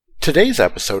Today's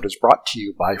episode is brought to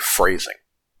you by phrasing.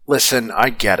 Listen,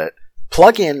 I get it.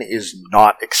 Plug-in is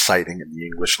not exciting in the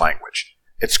English language.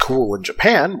 It's cool in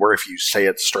Japan, where if you say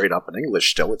it straight up in English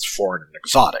still, it's foreign and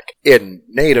exotic. In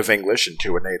native English and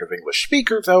to a native English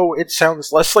speaker, though, it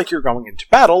sounds less like you're going into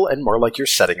battle and more like you're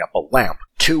setting up a lamp.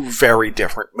 Two very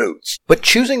different moods. But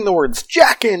choosing the words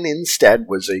jackin' instead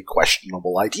was a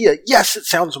questionable idea. Yes, it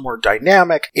sounds more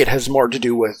dynamic, it has more to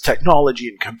do with technology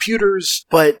and computers,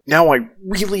 but now I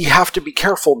really have to be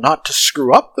careful not to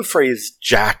screw up the phrase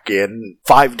jack in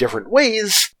 5 different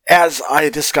ways, as I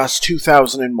discuss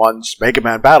 2001's Mega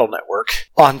Man Battle Network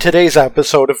on today's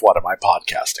episode of What Am I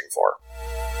Podcasting For?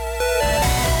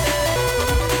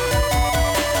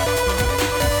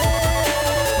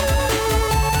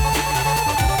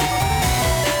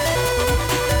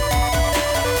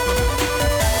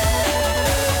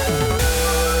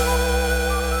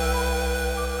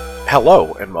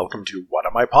 Hello, and welcome to What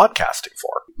Am I Podcasting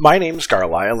For? My name's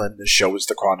Carlisle, and this show is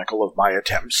the chronicle of my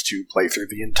attempts to play through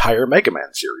the entire Mega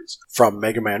Man series, from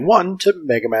Mega Man 1 to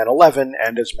Mega Man 11,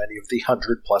 and as many of the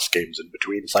 100-plus games in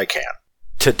between as I can.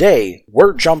 Today,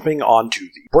 we're jumping onto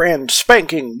the brand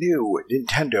spanking new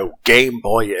Nintendo Game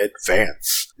Boy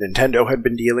Advance. Nintendo had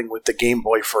been dealing with the Game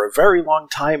Boy for a very long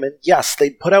time, and yes,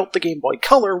 they'd put out the Game Boy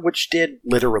Color, which did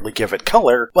literally give it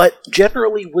color, but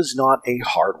generally was not a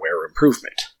hardware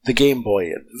improvement. The Game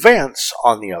Boy Advance,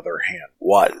 on the other hand,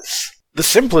 was. The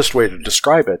simplest way to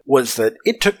describe it was that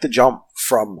it took the jump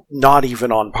from not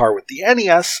even on par with the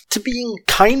NES to being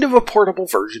kind of a portable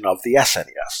version of the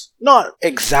SNES. Not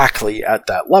exactly at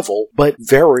that level, but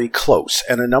very close,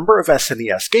 and a number of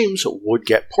SNES games would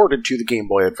get ported to the Game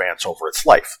Boy Advance over its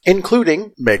life,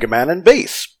 including Mega Man and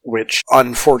Bass, which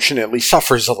unfortunately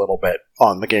suffers a little bit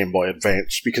on the Game Boy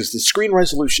Advance because the screen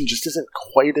resolution just isn't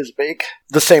quite as big.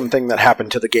 The same thing that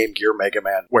happened to the Game Gear Mega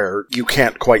Man, where you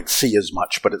can't quite see as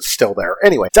much, but it's still there.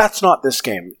 Anyway, that's not this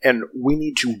game, and we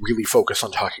need to really focus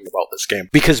on talking about this game,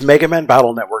 because Mega Man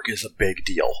Battle Network is a big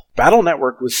deal. Battle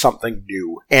Network was something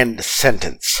new. End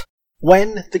sentence.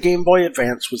 When the Game Boy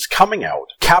Advance was coming out,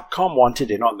 Capcom wanted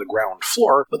in on the ground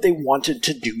floor, but they wanted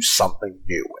to do something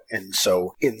new. And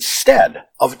so, instead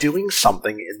of doing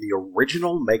something in the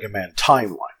original Mega Man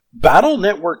timeline, Battle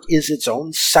Network is its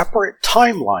own separate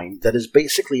timeline that is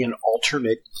basically an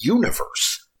alternate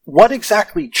universe. What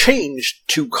exactly changed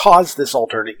to cause this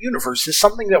alternate universe is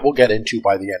something that we'll get into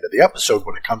by the end of the episode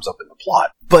when it comes up in the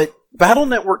plot. But Battle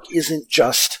Network isn't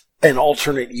just an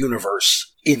alternate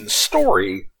universe in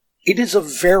story. It is a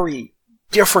very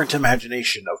different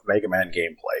imagination of Mega Man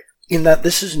gameplay, in that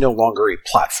this is no longer a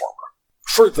platformer.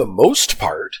 For the most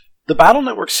part, the Battle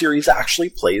Network series actually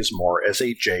plays more as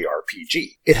a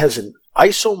JRPG. It has an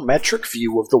isometric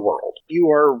view of the world. You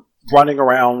are running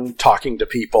around, talking to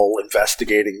people,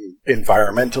 investigating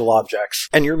environmental objects,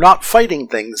 and you're not fighting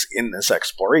things in this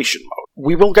exploration mode.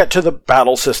 We will get to the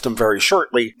battle system very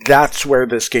shortly. That's where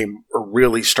this game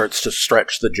really starts to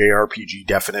stretch the JRPG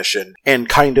definition and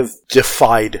kind of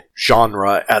defied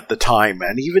genre at the time,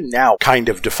 and even now kind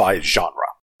of defies genre.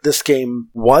 This game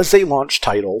was a launch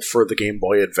title for the Game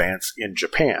Boy Advance in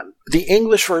Japan. The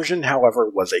English version, however,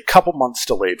 was a couple months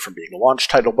delayed from being a launch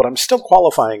title, but I'm still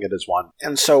qualifying it as one,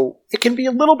 and so it can be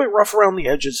a little bit rough around the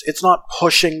edges. It's not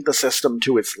pushing the system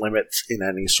to its limits in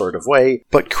any sort of way,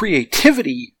 but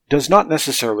creativity does not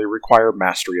necessarily require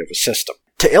mastery of a system.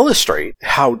 To illustrate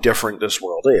how different this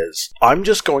world is, I'm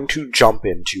just going to jump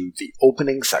into the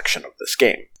opening section of this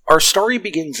game. Our story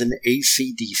begins in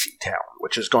AC/DC Town,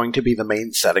 which is going to be the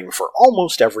main setting for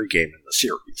almost every game in the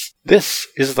series. This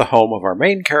is the home of our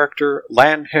main character,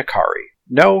 Lan Hikari.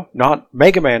 No, not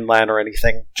Mega Man Lan or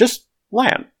anything, just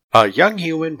Lan, a young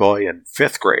human boy in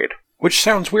 5th grade. Which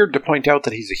sounds weird to point out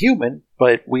that he's a human,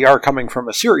 but we are coming from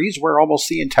a series where almost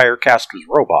the entire cast was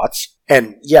robots.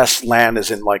 And yes, Lan is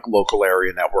in local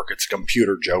area network, it's a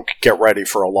computer joke, get ready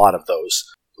for a lot of those.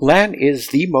 Lan is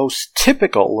the most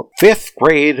typical 5th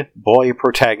grade boy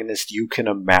protagonist you can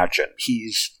imagine.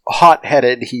 He's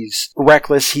hot-headed, he's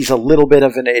reckless, he's a little bit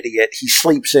of an idiot, he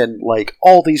sleeps in,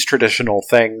 all these traditional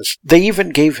things. They even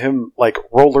gave him,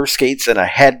 roller skates and a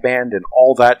headband and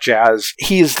all that jazz.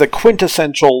 He is the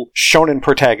quintessential shonen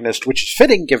protagonist, which is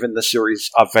fitting given the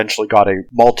series eventually got a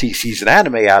multi-season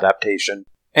anime adaptation.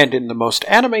 And in the most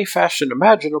anime fashion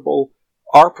imaginable,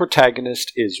 our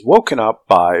protagonist is woken up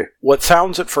by what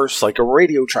sounds at first like a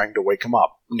radio trying to wake him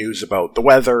up. news about the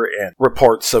weather and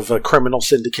reports of a criminal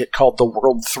syndicate called the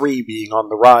World 3 being on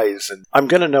the rise. And I'm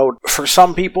going to note, for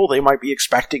some people, they might be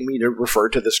expecting me to refer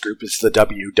to this group as the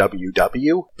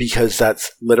WWW, because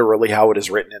that's literally how it is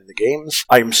written in the games.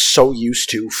 I'm so used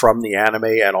to, from the anime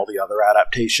and all the other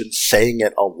adaptations, saying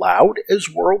it aloud as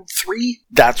World 3.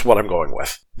 That's what I'm going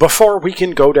with. Before we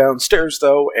can go downstairs,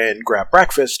 though, and grab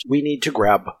breakfast, we need to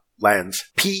grab Lan's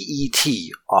PET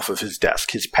off of his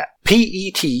desk, his pet.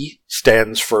 PET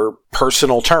stands for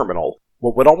Personal Terminal,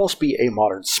 what would almost be a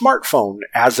modern smartphone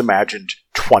as imagined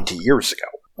 20 years ago.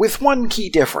 With one key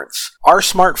difference: our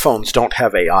smartphones don't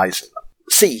have AIs in them.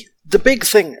 See, the big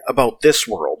thing about this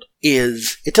world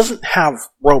is it doesn't have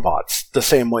robots the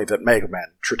same way that Mega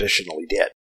Man traditionally did.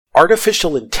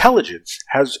 Artificial intelligence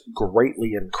has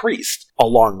greatly increased.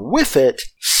 Along with it,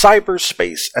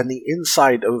 cyberspace and the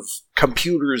inside of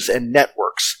computers and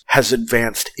networks has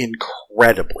advanced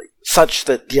incredibly, such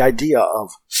that the idea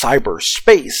of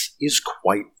cyberspace is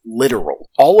quite literal.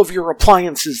 All of your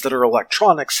appliances that are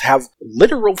electronics have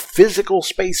literal physical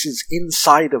spaces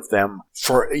inside of them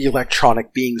for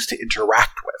electronic beings to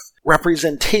interact with.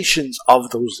 Representations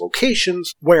of those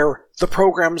locations where the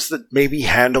programs that maybe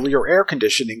handle your air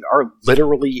conditioning are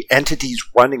literally entities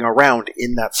running around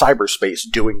in that cyberspace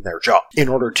doing their job. In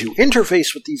order to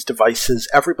interface with these devices,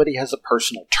 everybody has a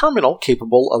personal terminal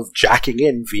capable of jacking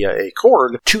in via a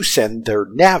cord to send their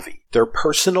Navi, their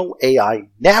personal AI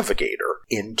navigator,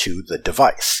 into the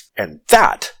device. And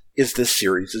that is this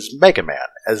series' Mega Man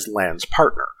as Lan's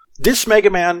partner. This Mega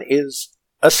Man is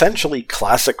essentially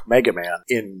classic Mega Man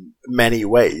in many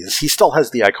ways. He still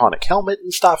has the iconic helmet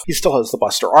and stuff. He still has the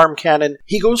Buster Arm Cannon.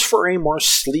 He goes for a more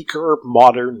sleeker,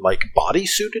 modern,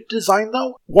 bodysuited design,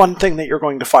 though. One thing that you're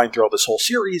going to find throughout this whole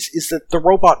series is that the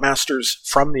Robot Masters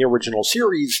from the original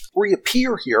series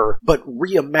reappear here, but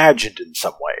reimagined in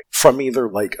some way. From either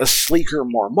a sleeker,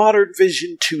 more modern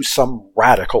vision to some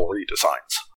radical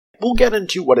redesigns. We'll get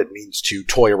into what it means to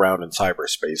toy around in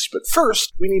cyberspace, but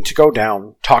first, we need to go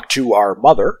down, talk to our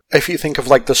mother. If you think of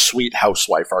the sweet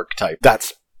housewife archetype,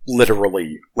 that's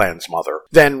literally Lan's mother.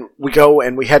 Then we go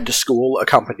and we head to school,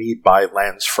 accompanied by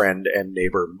Lan's friend and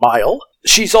neighbor, Mile.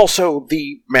 She's also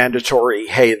the mandatory,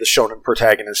 hey, the shonen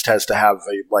protagonist has to have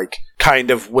a, kind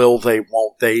of will they,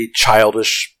 won't they,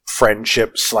 childish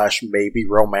friendship / maybe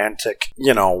romantic,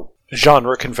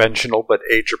 genre conventional but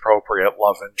age-appropriate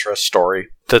love interest story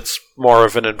that's more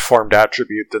of an informed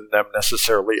attribute than them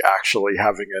necessarily actually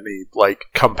having any,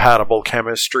 compatible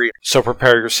chemistry. So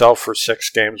prepare yourself for 6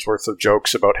 games worth of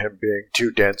jokes about him being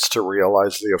too dense to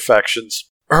realize the affections.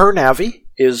 Her Navi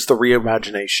is the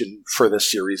reimagination for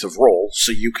this series of roles,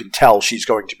 so you can tell she's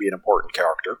going to be an important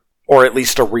character, or at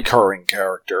least a recurring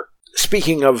character.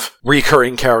 Speaking of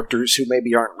recurring characters who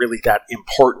maybe aren't really that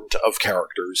important of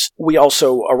characters, we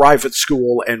also arrive at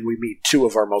school and we meet 2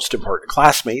 of our most important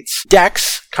classmates.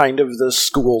 Dex, kind of the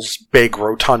school's big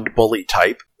rotund bully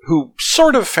type, who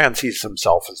sort of fancies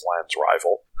himself as Lan's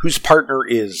rival, whose partner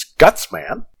is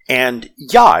Gutsman, and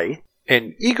Yai,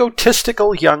 an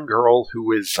egotistical young girl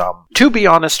who is, to be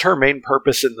honest, her main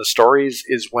purpose in the stories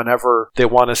is whenever they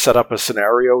want to set up a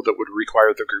scenario that would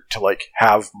require the group to,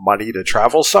 have money to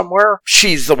travel somewhere,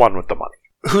 she's the one with the money.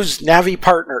 Whose Navi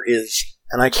partner is,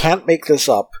 and I can't make this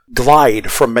up, Glide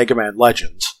from Mega Man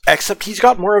Legends. Except he's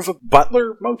got more of a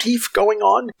butler motif going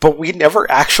on, but we never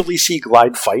actually see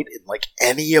Glide fight in,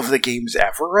 any of the games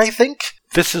ever, I think.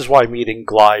 This is why meeting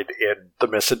Glide in The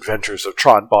Misadventures of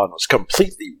Tron Bonne was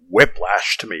completely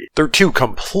whiplash to me. They're 2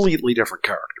 completely different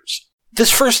characters.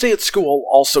 This first day at school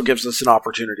also gives us an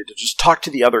opportunity to just talk to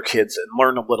the other kids and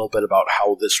learn a little bit about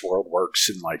how this world works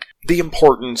and, the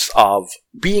importance of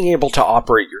being able to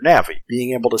operate your Navi,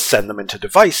 being able to send them into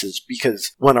devices,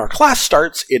 because when our class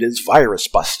starts, it is virus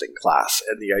busting class,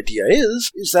 and the idea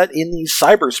is that in these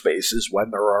cyberspaces,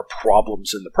 when there are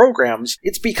problems in the programs,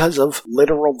 it's because of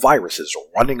literal viruses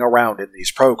running around in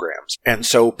these programs, and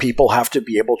so people have to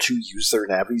be able to use their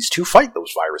Navis to fight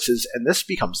those viruses, and this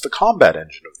becomes the combat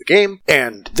engine of the game,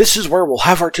 and this is where we'll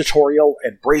have our tutorial,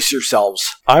 and brace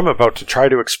yourselves. I'm about to try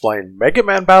to explain Mega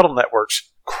Man Battle Network's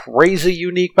crazy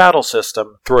unique battle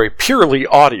system through a purely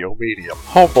audio medium.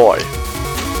 Oh boy.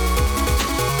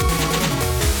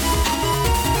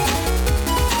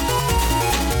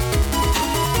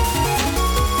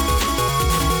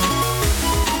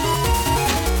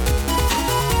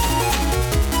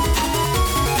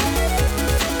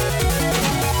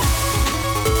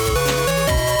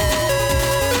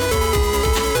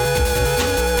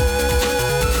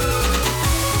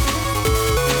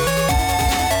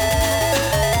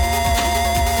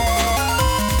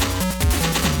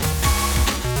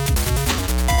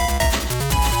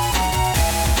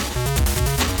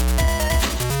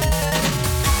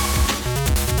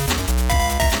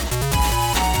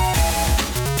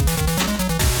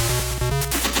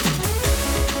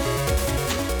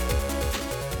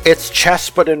 It's chess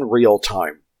but in real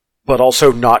time. But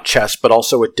also not chess, but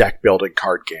also a deck-building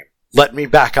card game. Let me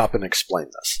back up and explain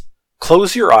this.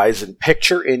 Close your eyes and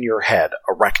picture in your head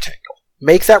a rectangle.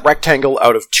 Make that rectangle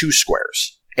out of 2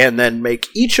 squares, and then make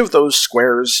each of those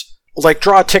squares,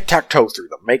 draw a tic-tac-toe through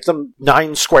them. Make them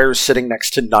 9 squares sitting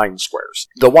next to 9 squares.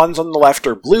 The ones on the left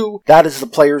are blue, that is the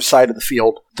player's side of the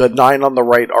field. The 9 on the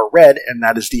right are red, and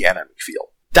that is the enemy field.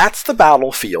 That's the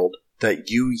battlefield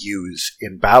that you use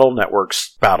in Battle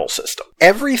Network's battle system.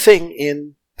 Everything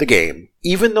in the game,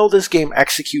 even though this game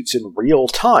executes in real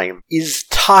time, is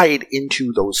tied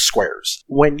into those squares.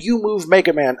 When you move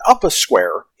Mega Man up a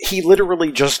square, he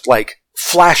literally just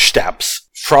flash steps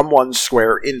from one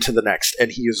square into the next,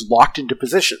 and he is locked into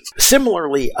positions.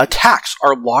 Similarly, attacks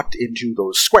are locked into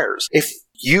those squares. If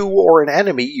you or an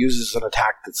enemy uses an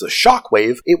attack that's a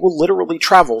shockwave, it will literally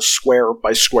travel square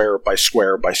by square by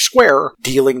square by square,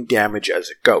 dealing damage as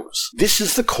it goes. This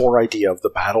is the core idea of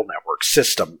the Battle Network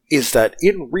system, is that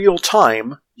in real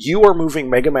time, you are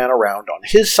moving Mega Man around on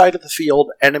his side of the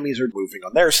field, enemies are moving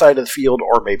on their side of the field,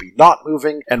 or maybe not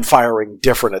moving, and firing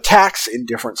different attacks in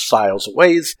different styles of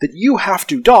ways that you have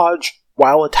to dodge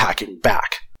while attacking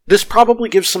back. This probably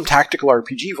gives some tactical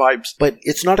RPG vibes, but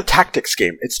it's not a tactics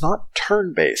game. It's not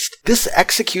turn-based. This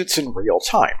executes in real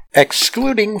time,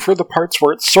 excluding for the parts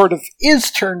where it sort of is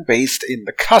turn-based in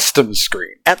the custom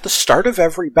screen. At the start of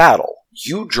every battle,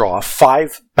 you draw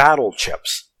 5 battle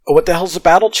chips. What the hell's a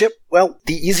battle chip? Well,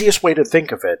 the easiest way to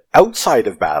think of it, outside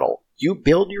of battle, you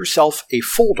build yourself a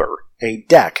folder, a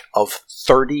deck of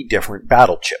 30 different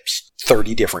battle chips,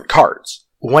 30 different cards.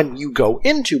 When you go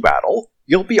into battle,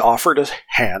 you'll be offered a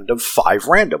hand of 5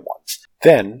 random ones.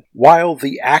 Then, while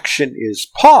the action is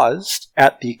paused,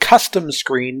 at the custom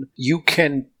screen, you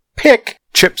can pick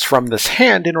chips from this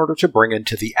hand in order to bring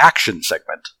into the action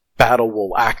segment. Battle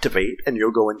will activate, and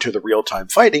you'll go into the real-time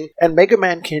fighting, and Mega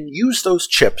Man can use those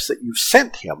chips that you've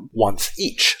sent him once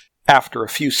each. After a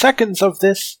few seconds of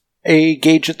this, a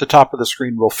gauge at the top of the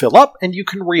screen will fill up, and you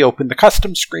can reopen the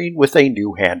custom screen with a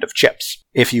new hand of chips.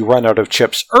 If you run out of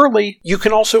chips early, you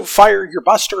can also fire your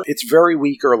Buster. It's very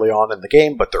weak early on in the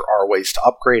game, but there are ways to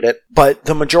upgrade it. But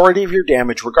the majority of your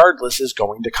damage, regardless, is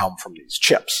going to come from these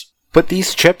chips. But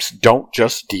these chips don't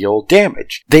just deal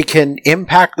damage. They can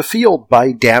impact the field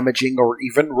by damaging or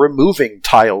even removing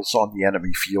tiles on the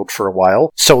enemy field for a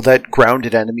while, so that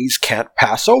grounded enemies can't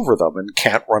pass over them and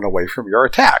can't run away from your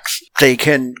attacks. They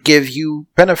can give you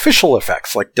beneficial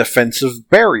effects like defensive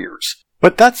barriers.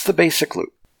 But that's the basic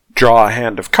loop. Draw a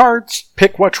hand of cards,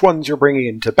 pick which ones you're bringing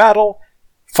into battle,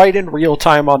 fight in real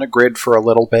time on a grid for a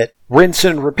little bit, rinse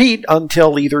and repeat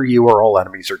until either you or all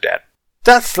enemies are dead.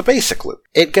 That's the basic loop.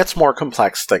 It gets more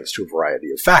complex thanks to a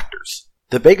variety of factors.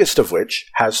 The biggest of which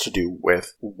has to do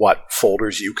with what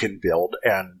folders you can build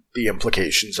and the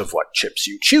implications of what chips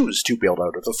you choose to build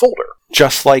out of the folder.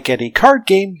 Just like any card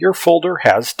game, your folder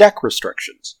has deck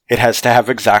restrictions. It has to have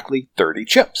exactly 30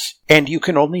 chips, and you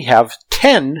can only have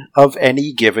 10 of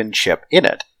any given chip in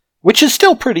it, which is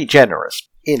still pretty generous.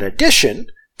 In addition,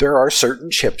 there are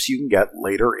certain chips you can get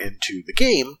later into the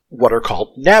game, what are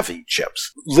called Navi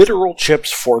chips. Literal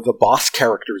chips for the boss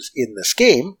characters in this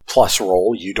game, plus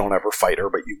Roll, you don't ever fight her,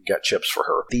 but you can get chips for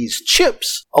her. These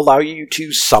chips allow you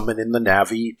to summon in the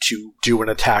Navi to do an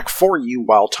attack for you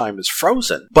while time is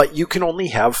frozen, but you can only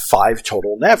have 5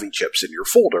 total Navi chips in your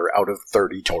folder out of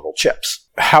 30 total chips.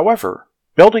 However,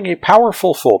 building a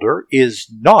powerful folder is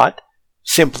not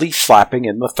simply slapping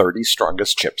in the 30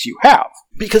 strongest chips you have,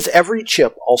 because every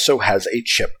chip also has a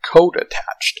chip code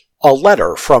attached, a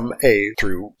letter from A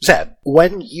through Z.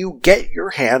 When you get your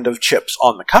hand of chips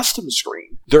on the custom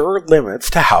screen, there are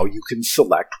limits to how you can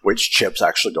select which chips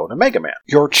actually go to Mega Man.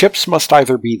 Your chips must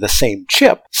either be the same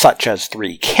chip, such as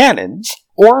 3 cannons,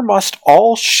 or must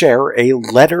all share a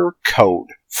letter code.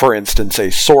 For instance, a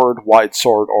sword, wide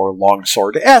sword, or long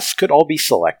sword S could all be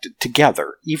selected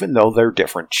together, even though they're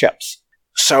different chips.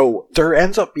 So there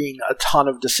ends up being a ton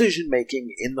of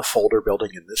decision-making in the folder building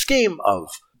in this game of,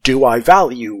 do I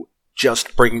value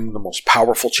just bringing the most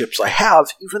powerful chips I have,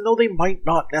 even though they might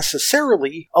not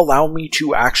necessarily allow me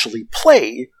to actually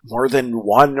play more than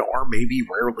 1 or maybe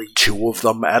rarely 2 of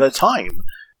them at a time?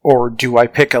 Or do I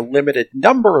pick a limited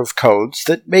number of codes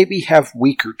that maybe have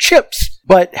weaker chips,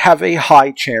 but have a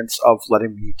high chance of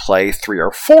letting me play 3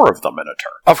 or 4 of them in a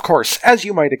turn. Of course, as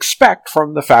you might expect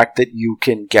from the fact that you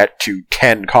can get to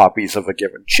 10 copies of a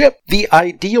given chip, the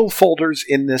ideal folders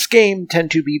in this game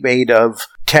tend to be made of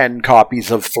 10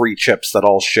 copies of 3 chips that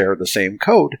all share the same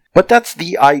code. But that's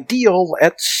the ideal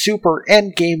at super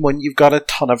endgame when you've got a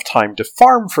ton of time to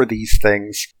farm for these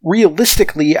things.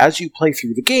 Realistically, as you play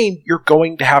through the game, you're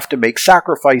going to have to make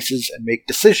sacrifices and make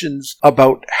decisions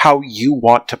about how you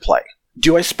want to play.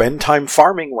 Do I spend time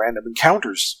farming random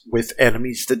encounters with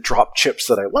enemies that drop chips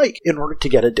that I like in order to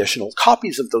get additional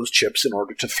copies of those chips in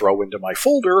order to throw into my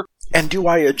folder? And do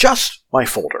I adjust my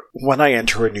folder when I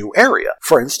enter a new area?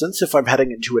 For instance, if I'm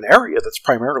heading into an area that's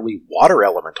primarily water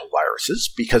elemental viruses,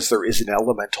 because there is an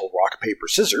elemental rock, paper,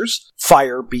 scissors,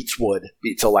 fire beats wood,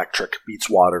 beats electric, beats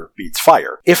water, beats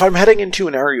fire. If I'm heading into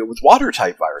an area with water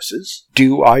type viruses,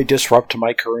 do I disrupt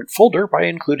my current folder by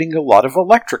including a lot of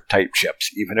electric type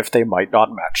chips, even if they might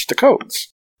not match the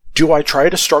codes? Do I try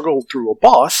to struggle through a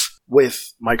boss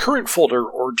with my current folder,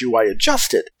 or do I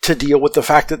adjust it to deal with the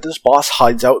fact that this boss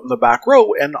hides out in the back row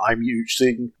and I'm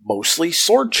using mostly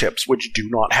sword chips, which do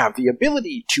not have the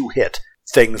ability to hit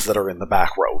things that are in the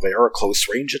back row? They are a close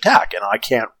range attack, and I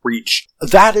can't reach.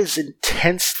 That is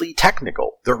intensely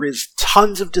technical. There is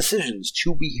tons of decisions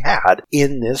to be had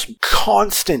in this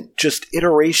constant just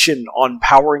iteration on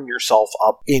powering yourself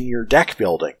up in your deck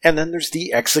building. And then there's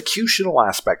the executional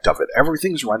aspect of it.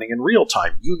 Everything's running in real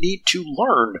time. You need to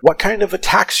learn what kind of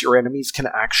attacks your enemies can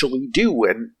actually do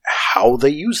and how they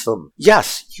use them.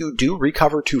 Yes, you do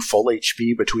recover to full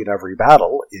HP between every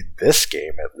battle, in this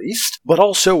game at least, but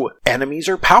also enemies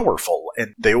are powerful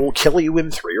and they will kill you in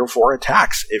 3 or 4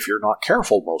 attacks if you're not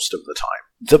careful most of the time.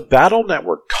 The Battle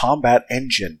Network combat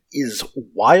engine is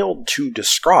wild to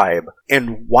describe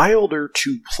and wilder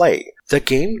to play. The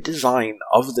game design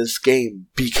of this game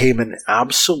became an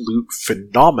absolute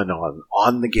phenomenon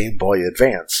on the Game Boy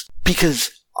Advance,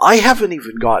 because I haven't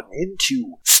even gotten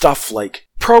into stuff like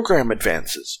program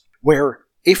advances, where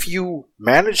if you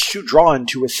manage to draw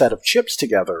into a set of chips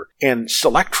together and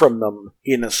select from them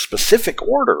in a specific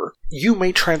order, you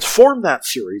may transform that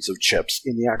series of chips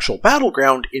in the actual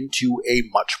battleground into a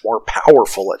much more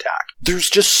powerful attack. There's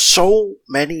just so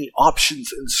many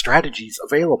options and strategies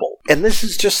available. And this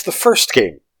is just the first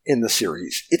game in the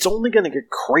series. It's only going to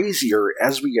get crazier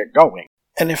as we get going.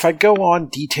 And if I go on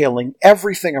detailing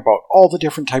everything about all the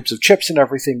different types of chips and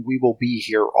everything, we will be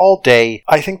here all day.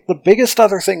 I think the biggest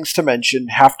other things to mention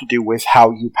have to do with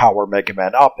how you power Mega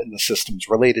Man up and the systems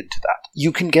related to that.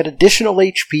 You can get additional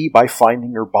HP by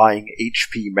finding or buying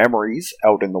HP memories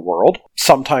out in the world,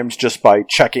 sometimes just by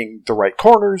checking the right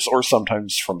corners or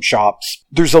sometimes from shops.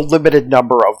 There's a limited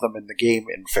number of them in the game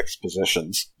in fixed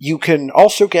positions. You can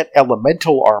also get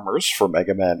elemental armors for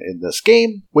Mega Man in this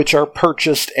game, which are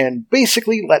purchased and basically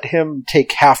let him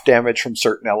take half damage from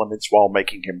certain elements while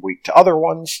making him weak to other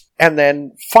ones. And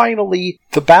then, finally,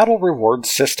 the battle reward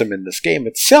system in this game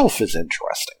itself is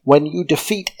interesting. When you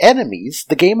defeat enemies,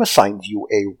 the game assigns you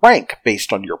a rank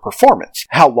based on your performance.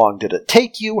 How long did it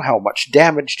take you? How much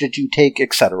damage did you take?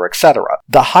 Etc., etc.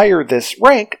 The higher this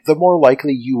rank, the more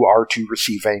likely you are to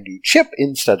receive a new chip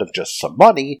instead of just some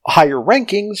money. Higher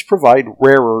rankings provide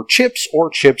rarer chips or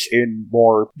chips in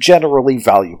more generally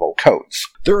valuable codes.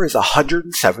 There is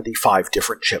 175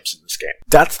 different chips in this game.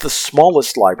 That's the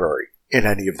smallest library in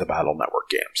any of the Battle Network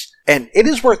games. And it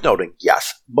is worth noting,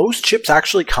 yes, most chips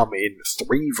actually come in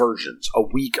 3 versions, a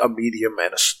weak, a medium,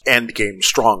 and an endgame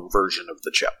strong version of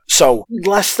the chip. So,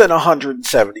 less than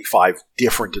 175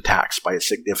 different attacks by a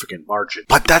significant margin.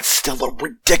 But that's still a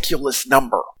ridiculous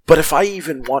number. But if I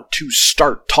even want to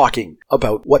start talking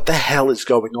about what the hell is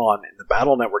going on in the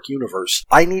Battle Network universe,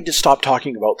 I need to stop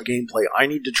talking about the gameplay. I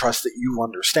need to trust that you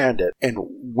understand it, and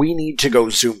we need to go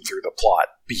zoom through the plot,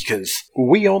 because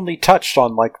we only touched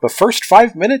on like the first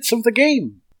 5 minutes of the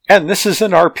game. And this is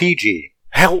an RPG.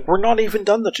 Hell, we're not even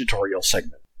done the tutorial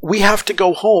segment. We have to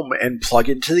go home and plug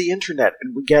into the internet,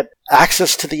 and we get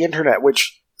access to the internet,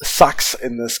 which sucks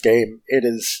in this game. It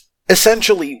is...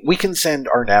 Essentially, we can send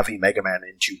our Navi Mega Man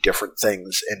into different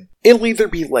things, and it'll either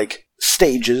be like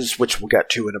stages, which we'll get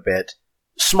to in a bit,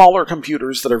 smaller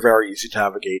computers that are very easy to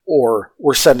navigate, or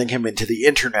we're sending him into the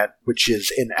internet, which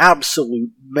is an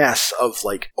absolute mess of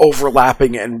like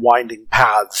overlapping and winding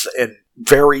paths and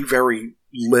very, very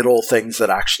little things that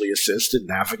actually assist in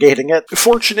navigating it.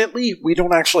 Fortunately, we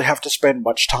don't actually have to spend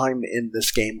much time in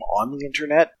this game on the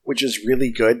internet, which is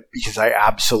really good, because I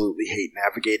absolutely hate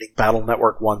navigating Battle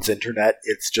Network 1's internet.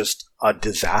 It's just a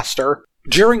disaster.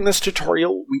 During this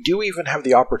tutorial, we do even have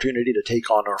the opportunity to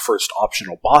take on our first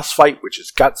optional boss fight, which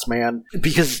is Gutsman,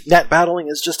 because net battling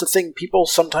is just a thing people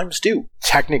sometimes do.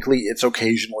 Technically, it's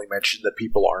occasionally mentioned that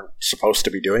people aren't supposed to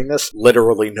be doing this.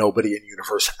 Literally nobody in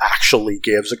Universe actually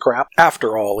gives a crap.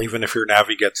 After all, even if your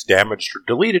Navi gets damaged or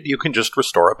deleted, you can just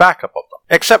restore a backup of them.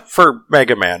 Except for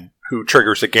Mega Man, who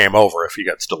triggers a game over if he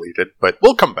gets deleted, but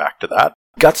we'll come back to that.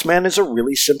 Gutsman is a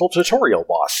really simple tutorial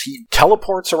boss. He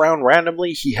teleports around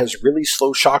randomly, he has really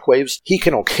slow shockwaves, he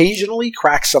can occasionally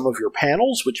crack some of your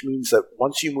panels, which means that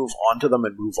once you move onto them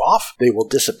and move off, they will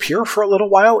disappear for a little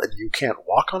while and you can't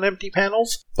walk on empty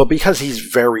panels. But because he's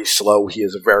very slow, he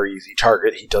is a very easy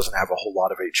target, he doesn't have a whole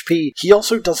lot of HP, he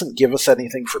also doesn't give us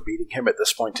anything for beating him at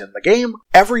this point in the game.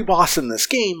 Every boss in this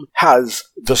game has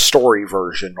the story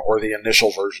version, or the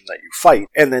initial version that you fight,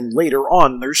 and then later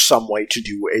on there's some way to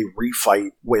do a refight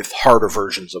with harder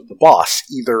versions of the boss,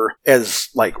 either as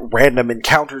like random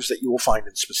encounters that you will find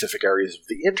in specific areas of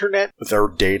the internet, their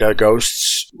data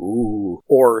ghosts,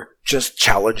 or just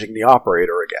challenging the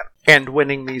operator again. And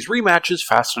winning these rematches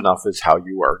fast enough is how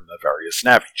you earn the various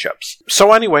Navi chips.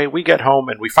 So anyway, we get home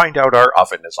and we find out our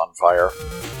oven is on fire.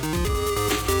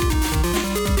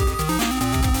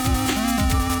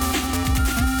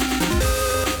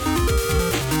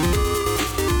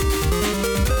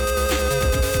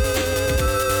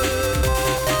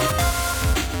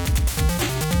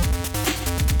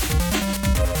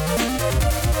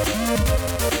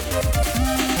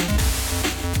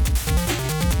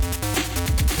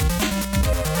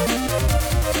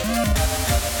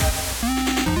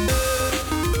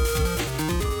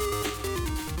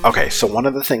 Okay, so one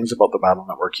of the things about the Battle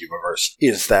Network universe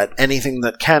is that anything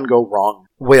that can go wrong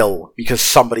will, because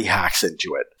somebody hacks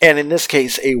into it. And in this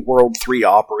case, a World 3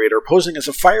 operator posing as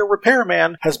a fire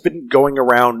repairman has been going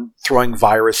around throwing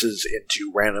viruses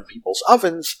into random people's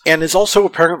ovens, and is also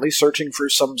apparently searching for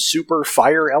some super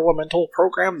fire elemental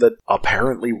program that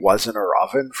apparently was in our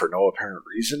oven for no apparent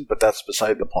reason, but that's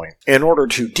beside the point. In order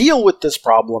to deal with this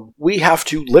problem, we have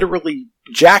to literally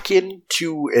jack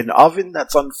into an oven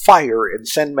that's on fire and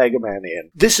send Mega Man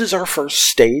in. This is our first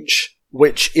stage,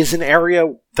 which is an area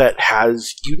that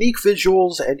has unique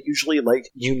visuals and usually like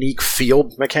unique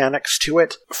field mechanics to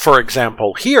it. For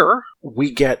example, here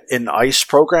we get an ice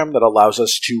program that allows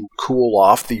us to cool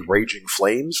off the raging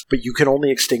flames, but you can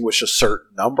only extinguish a certain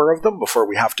number of them before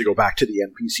we have to go back to the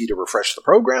NPC to refresh the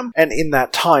program, and in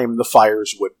that time the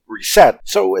fires would reset.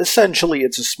 So essentially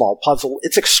it's a small puzzle.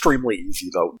 It's extremely easy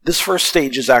though. This first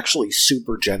stage is actually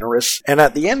super generous, and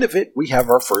at the end of it we have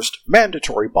our first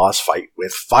mandatory boss fight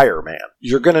with Fireman.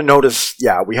 You're gonna notice,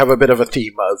 we have a bit of a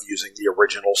theme of using the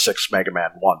original 6 Mega Man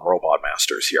 1 Robot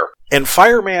Masters here. And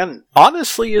Fireman,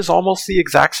 honestly, is almost the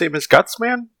exact same as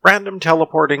Gutsman. Random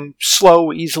teleporting,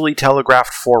 slow, easily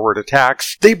telegraphed forward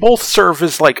attacks. They both serve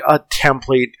as like a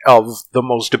template of the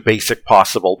most basic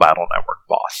possible Battle Network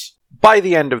boss. By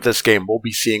the end of this game, we'll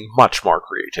be seeing much more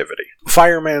creativity.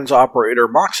 Fireman's operator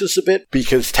mocks us a bit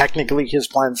because technically his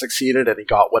plan succeeded and he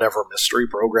got whatever mystery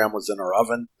program was in our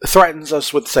oven. Threatens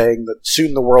us with saying that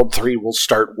soon the World 3 will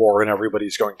start war and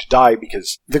everybody's going to die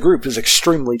because the group is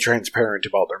extremely transparent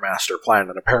about their master plan,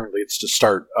 and apparently it's to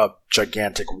start a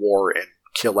gigantic war and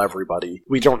kill everybody.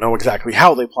 We don't know exactly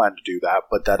how they plan to do that,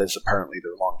 but that is apparently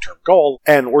their long-term goal,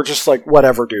 and we're just like,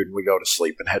 whatever dude, and we go to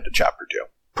sleep and head to Chapter 2.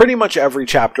 Pretty much every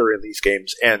chapter in these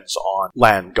games ends on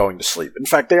Lan going to sleep. In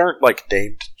fact, they aren't like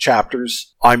named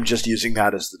chapters. I'm just using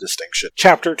that as the distinction.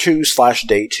 Chapter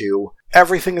 2/Day 2.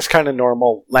 Everything is kind of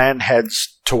normal. Lan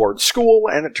heads towards school,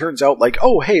 and it turns out like,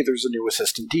 oh hey, there's a new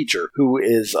assistant teacher who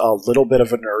is a little bit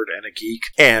of a nerd and a geek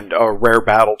and a rare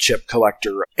battle chip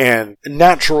collector, and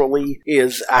naturally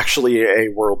is actually a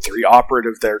World 3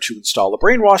 operative there to install a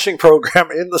brainwashing program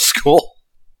in the school.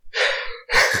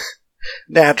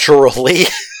 Naturally.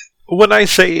 When I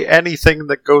say anything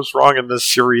that goes wrong in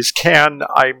this series can,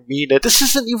 I mean it. This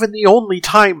isn't even the only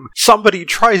time somebody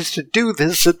tries to do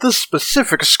this at this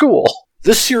specific school.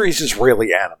 This series is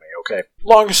really anime, okay?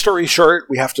 Long story short,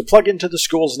 we have to plug into the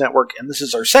school's network, and this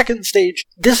is our second stage.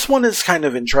 This one is kind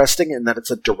of interesting in that it's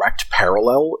a direct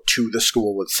parallel to the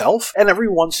school itself, and every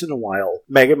once in a while,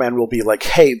 Mega Man will be like,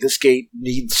 hey, this gate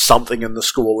needs something in the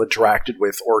school interacted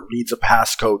with, or needs a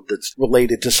passcode that's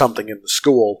related to something in the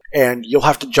school, and you'll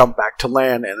have to jump back to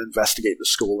Lan and investigate the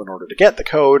school in order to get the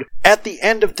code. At the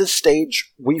end of this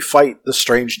stage, we fight the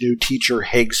strange new teacher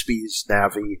Hagsby's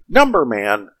Navi, Number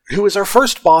Man, who is our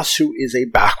first boss, who is a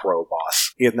back row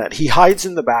boss, in that he hides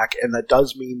in the back, and that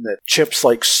does mean that chips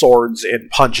like swords and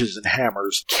punches and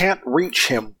hammers can't reach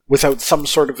him without some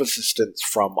sort of assistance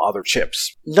from other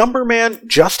chips. Numberman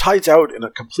just hides out in a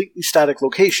completely static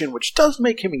location, which does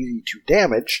make him easy to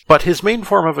damage, but his main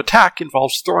form of attack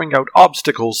involves throwing out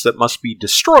obstacles that must be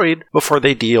destroyed before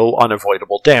they deal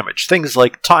unavoidable damage, things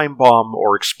like time bomb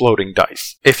or exploding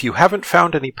dice. If you haven't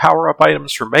found any power-up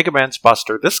items from Mega Man's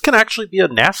Buster, this can actually be a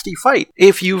nasty fight.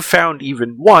 If you've found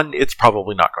even one, it's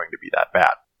probably not going to be that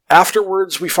bad.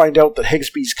 Afterwards, we find out that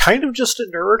Higsby's kind of just a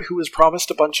nerd who was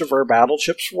promised a bunch of rare battle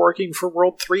chips for working for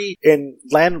World 3, and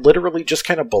Lan literally just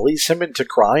kind of bullies him into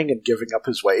crying and giving up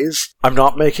his ways. I'm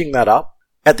not making that up.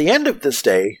 At the end of this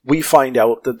day, we find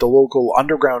out that the local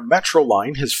underground metro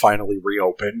line has finally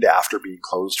reopened after being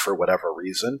closed for whatever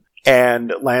reason,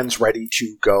 and Lan's ready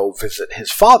to go visit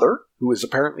his father, who is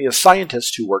apparently a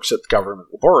scientist who works at government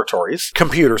laboratories,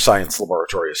 computer science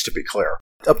laboratories to be clear.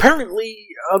 Apparently,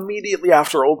 immediately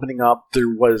after opening up, there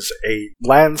was a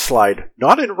landslide,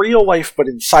 not in real life, but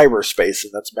in cyberspace,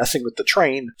 and that's messing with the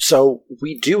train, so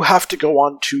we do have to go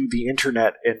onto the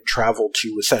internet and travel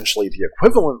to essentially the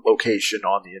equivalent location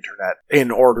on the internet in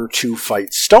order to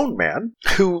fight Stone Man,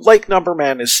 who, like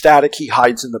Numberman, is static, he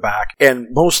hides in the back, and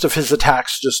most of his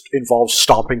attacks just involve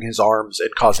stomping his arms and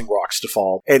causing rocks to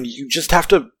fall, and you just have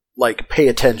to pay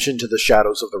attention to the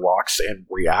shadows of the rocks and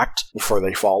react before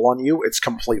they fall on you. It's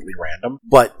completely random,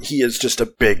 but he is just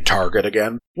a big target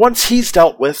again. Once he's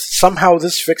dealt with, somehow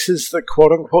this fixes the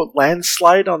quote-unquote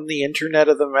landslide on the internet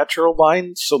of the metro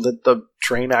line so that the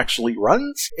train actually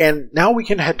runs, and now we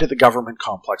can head to the government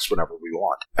complex whenever we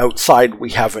want. Outside,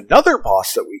 we have another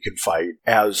boss that we can fight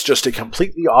as just a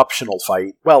completely optional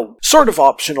fight. Well, sort of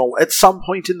optional. At some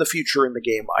point in the future in the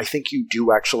game, I think you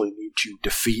do actually need to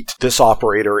defeat this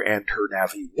operator and her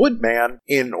Navi Woodman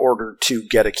in order to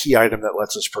get a key item that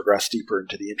lets us progress deeper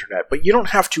into the internet, but you don't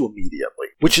have to immediately,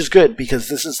 which is good because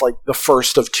this is like the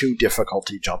first of 2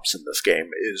 difficulty jumps in this game,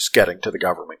 is getting to the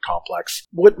government complex.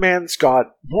 Woodman's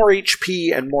got more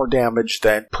HP and more damage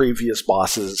than previous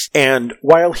bosses, and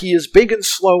while he is big and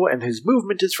slow and his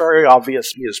movement is very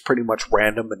obvious, he is pretty much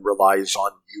random and relies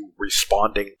on you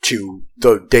responding to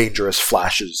the dangerous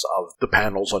flashes of the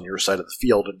panels on your side of the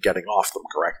field and getting off them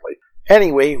correctly.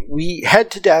 Anyway, we head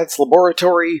to Dad's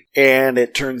laboratory, and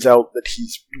it turns out that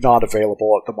he's not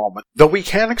available at the moment. Though we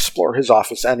can explore his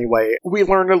office anyway, we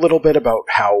learn a little bit about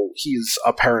how he's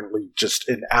apparently just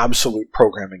an absolute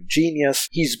programming genius.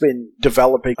 He's been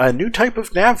developing a new type of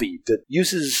Navi that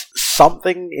uses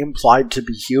something implied to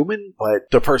be human, but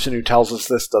the person who tells us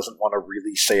this doesn't want to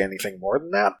really say anything more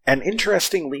than that. And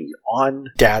interestingly, on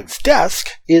Dad's desk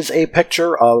is a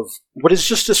picture of what is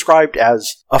just described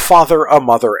as a father, a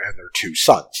mother, and their 2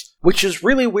 sons. Which is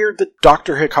really weird that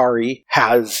Dr. Hikari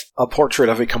has a portrait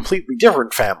of a completely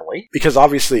different family, because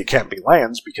obviously it can't be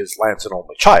Lan's, because Lan's an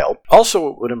only child. Also,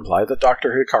 it would imply that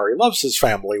Dr. Hikari loves his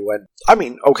family when,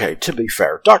 okay, to be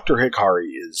fair, Dr. Hikari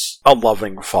is a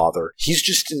loving father. He's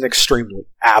just an extremely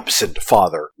absent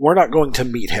father. We're not going to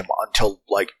meet him until,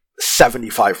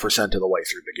 75% of the way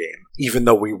through the game, even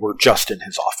though we were just in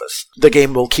his office. The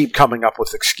game will keep coming up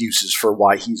with excuses for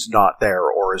why he's not there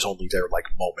or is only there,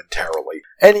 momentarily.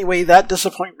 Anyway, that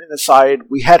disappointment aside,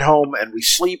 we head home and we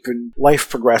sleep and life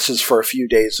progresses for a few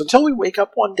days until we wake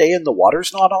up one day and the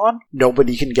water's not on.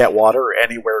 Nobody can get water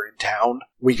anywhere in town.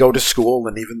 We go to school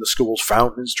and even the school's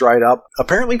fountain is dried up.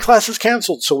 Apparently class is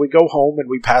cancelled, so we go home and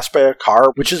we pass by a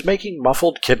car which is making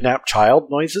muffled kidnapped child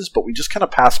noises, but we just kind of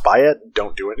pass by it and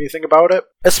don't do anything about it.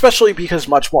 Especially because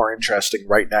much more interesting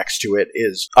right next to it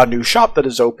is a new shop that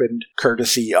is opened,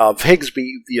 courtesy of Higsby,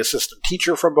 the assistant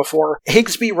teacher from before.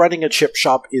 Higsby running a chip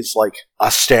shop is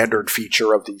a standard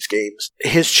feature of these games.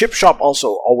 His chip shop also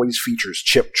always features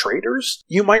chip traders.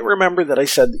 You might remember that I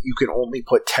said that you can only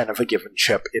put 10 of a given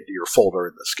chip into your folder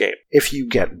in this game. If you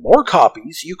get more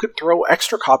copies, you can throw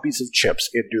extra copies of chips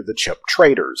into the chip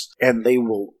traders, and they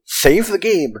will save the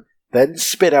game, then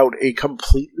spit out a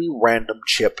completely random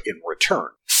chip in return.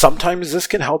 Sometimes this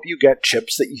can help you get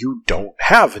chips that you don't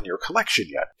have in your collection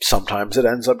yet. Sometimes it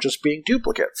ends up just being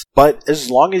duplicates. But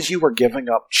as long as you are giving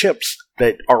up chips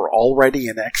that are already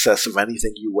in excess of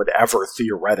anything you would ever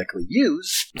theoretically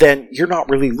use, then you're not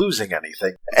really losing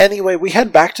anything. Anyway, we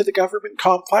head back to the government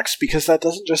complex because that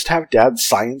doesn't just have Dad's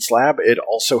science lab, it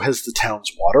also has the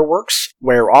town's waterworks,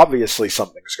 where obviously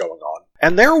something's going on.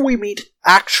 And there we meet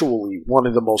actually one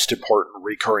of the most important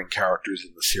recurring characters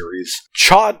in the series,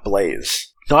 Chad Blaze.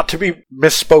 Not to be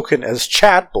misspoken as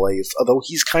Chad Blaze, although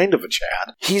he's kind of a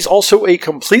Chad. He's also a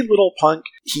complete little punk.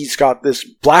 He's got this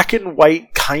black and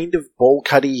white kind of bowl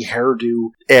cutty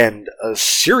hairdo and a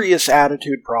serious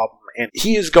attitude problem, and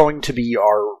he is going to be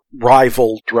our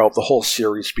rival throughout the whole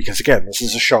series because, again, this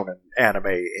is a shonen anime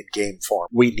in game form.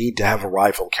 We need to have a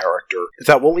rival character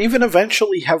that will even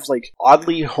eventually have, like,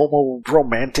 oddly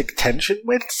homo-romantic tension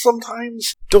with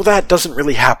sometimes, though that doesn't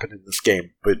really happen in this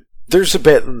game, but there's a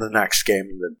bit in the next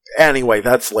game. Anyway,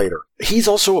 that's later. He's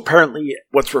also apparently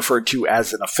what's referred to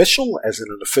as an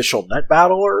official net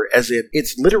battler, as in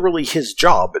it's literally his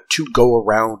job to go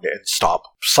around and stop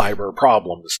cyber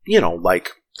problems.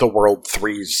 Like the World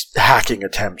 3's hacking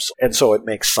attempts, and so it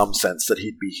makes some sense that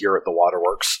he'd be here at the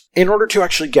Waterworks. In order to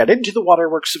actually get into the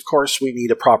Waterworks, of course, we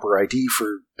need a proper ID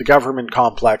for the government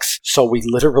complex, so we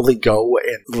literally go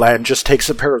and Lan just takes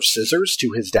a pair of scissors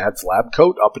to his dad's lab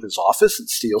coat up in his office and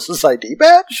steals his ID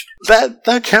badge?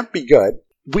 That can't be good.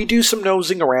 We do some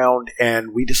nosing around,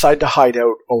 and we decide to hide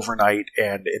out overnight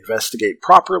and investigate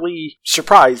properly.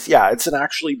 Surprise, yeah, it's an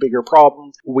actually bigger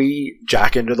problem. We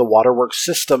jack into the Waterworks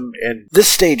system, and this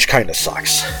stage kinda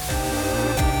sucks.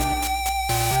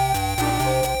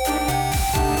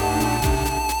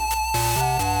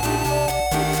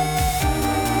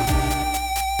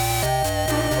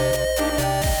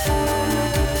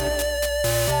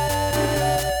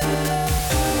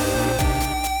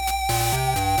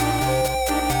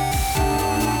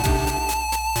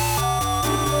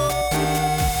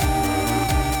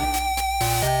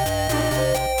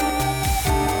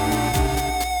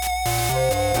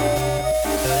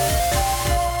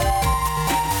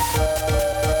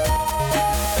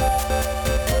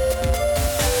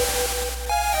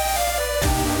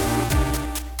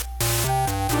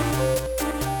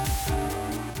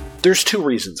 There's two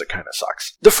reasons it kind of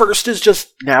sucks. The first is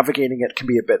just navigating it can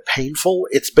be a bit painful.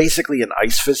 It's basically an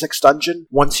ice physics dungeon.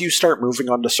 Once you start moving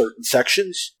onto certain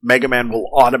sections, Mega Man will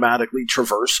automatically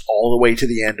traverse all the way to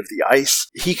the end of the ice.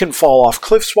 He can fall off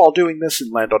cliffs while doing this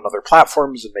and land on other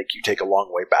platforms and make you take a long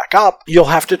way back up. You'll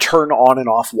have to turn on and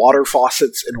off water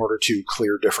faucets in order to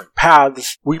clear different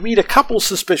paths. We meet a couple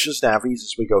suspicious Navis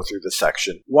as we go through this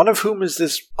section, one of whom is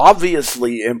this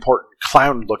obviously important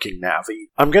clown-looking Navi.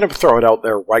 I'm going to throw it out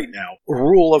there right now.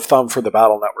 Rule of thumb for the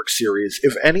Battle Network series,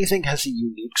 if anything has a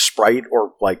unique sprite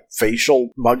or,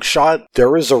 facial mugshot,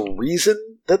 there is a reason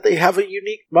that they have a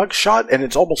unique mugshot, and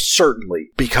it's almost certainly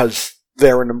because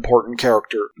they're an important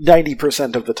character,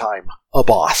 90% of the time, a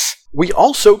boss. We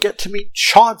also get to meet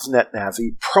Chaud's Net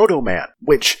Navi, Proto Man,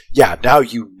 which, yeah, now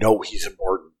you know he's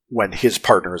important when his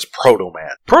partner is Proto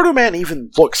Man. Proto Man even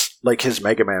looks like his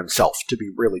Mega Man self, to be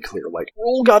really clear.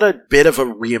 Roll got a bit of a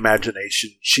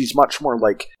reimagination. She's much more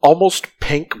almost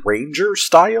Pink Ranger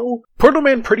style. Proto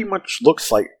Man pretty much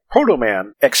looks like Proto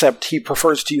Man, except he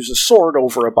prefers to use a sword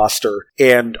over a buster,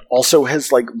 and also has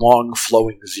long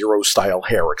flowing Zero-style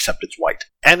hair, except it's white.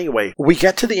 Anyway, we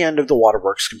get to the end of the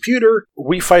Waterworks computer,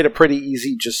 we fight a pretty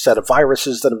easy just set of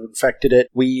viruses that have infected it,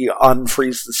 we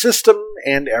unfreeze the system,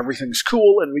 and everything's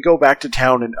cool, and we go back to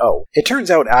town, and it turns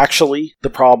out actually the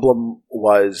problem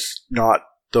was not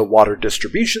the water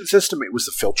distribution system, it was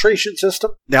the filtration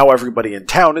system. Now everybody in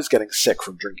town is getting sick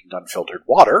from drinking unfiltered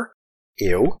water.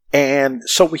 Ew. And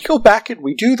so we go back and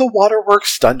we do the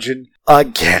Waterworks dungeon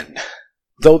again.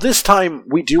 Though this time,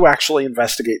 we do actually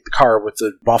investigate the car with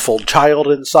the muffled child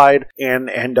inside and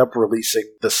end up releasing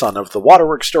the son of the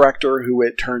Waterworks director, who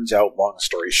it turns out, long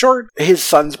story short, his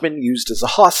son's been used as a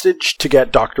hostage to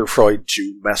get Dr. Freud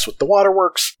to mess with the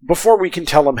Waterworks. Before we can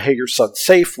tell him, hey, your son's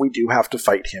safe, we do have to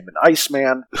fight him and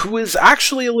Iceman, who is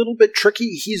actually a little bit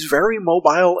tricky. He's very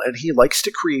mobile, and he likes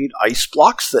to create ice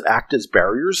blocks that act as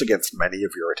barriers against many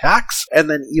of your attacks,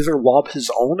 and then either lob his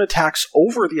own attacks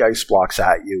over the ice blocks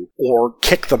at you, or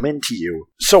kick them into you.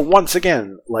 So once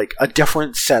again, a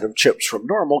different set of chips from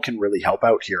normal can really help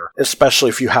out here, especially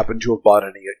if you happen to have bought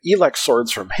any Elex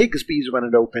swords from Higsby's when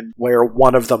it opened, where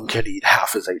one of them can eat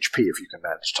half his HP if you can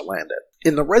manage to land it.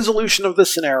 In the resolution of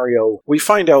this scenario, we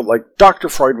find out, Dr.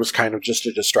 Freud was kind of just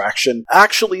a distraction.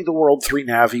 Actually, the World 3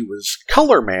 Navi was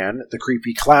Color Man, the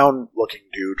creepy clown-looking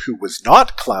dude who was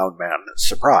not Clown Man,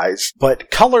 surprise. But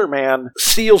Color Man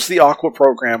steals the Aqua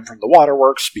program from the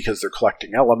Waterworks because they're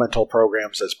collecting elemental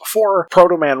programs as before.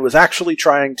 Proto Man was actually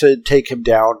trying to take him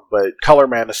down, but Color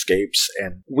Man escapes,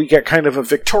 and we get kind of a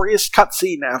victorious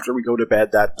cutscene after we go to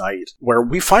bed that night, where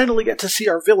we finally get to see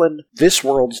our villain, this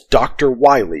world's Dr.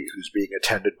 Wily, who's being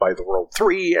attended by the World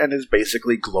 3 and is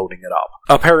basically gloating it up.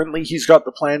 Apparently, he's got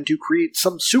the plan to create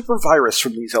some super virus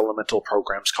from these elemental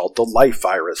programs called the Life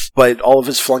Virus, but all of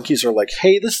his flunkies are like,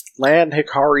 hey, this Lan,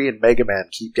 Hikari, and Mega Man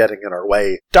keep getting in our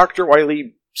way. Dr.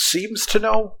 Wily seems to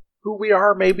know who we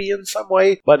are, maybe in some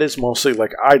way, but is mostly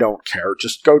like, I don't care,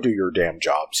 just go do your damn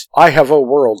jobs. I have a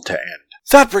world to end.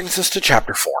 That brings us to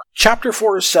Chapter 4. Chapter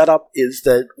 4's setup is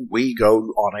that we go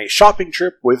on a shopping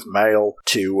trip with Mael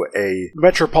to a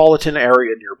metropolitan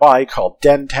area nearby called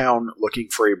Dentown, looking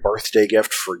for a birthday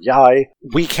gift for Yai.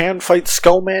 We can fight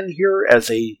Skullman here as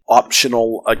a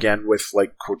optional, again with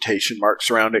like quotation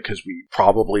marks around it, because we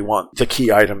probably want the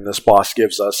key item this boss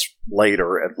gives us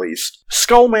later at least.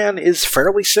 Skullman is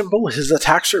fairly simple. His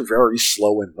attacks are very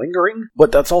slow and lingering,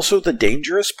 but that's also the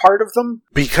dangerous part of them,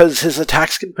 because his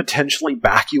attacks can potentially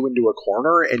back you into a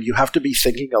corner, and you have to be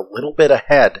thinking a little bit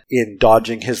ahead in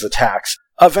dodging his attacks.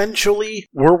 Eventually,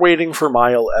 we're waiting for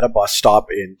Mael at a bus stop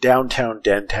in downtown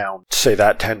Dentown, say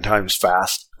that 10 times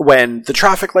fast, when the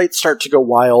traffic lights start to go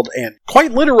wild and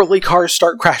quite literally cars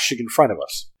start crashing in front of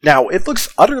us. Now, it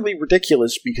looks utterly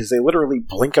ridiculous because they literally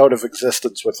blink out of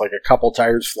existence with like a couple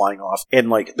tires flying off, and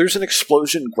like there's an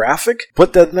explosion graphic,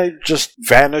 but then they just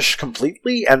vanish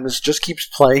completely and this just keeps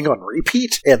playing on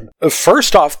repeat. And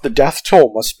first off, the death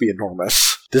toll must be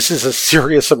enormous. This is a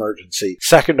serious emergency.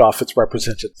 Second off, it's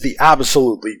represented the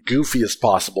absolutely goofiest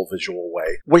possible visual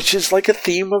way, which is like a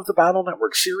theme of the Battle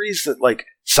Network series that like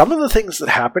some of the things that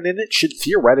happen in it should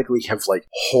theoretically have like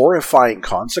horrifying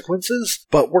consequences,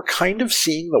 but we're kind of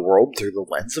seeing the world through the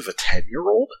lens of a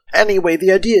 10-year-old. Anyway,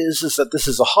 the idea is that this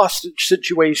is a hostage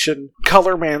situation.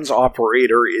 Colorman's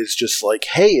operator is just like,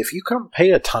 hey, if you come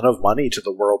pay a ton of money to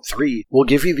the World 3, we'll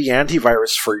give you the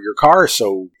antivirus for your car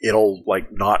so it'll like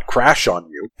not crash on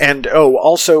you. And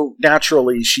also,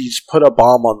 naturally, she's put a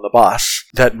bomb on the bus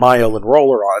that Mael and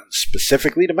Roll are on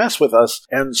specifically to mess with us,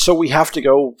 and so we have to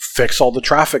go fix all the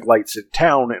traffic lights in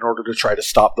town in order to try to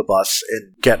stop the bus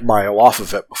and get Mael off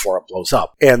of it before it blows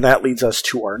up. And that leads us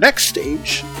to our next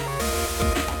stage.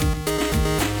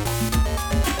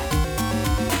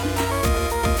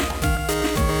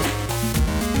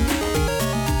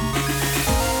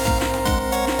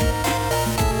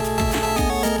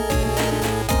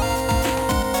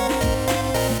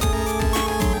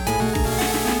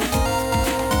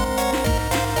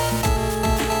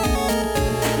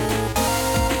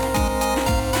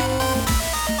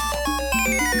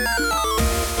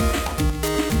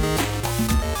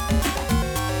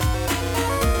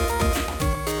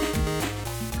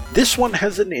 This one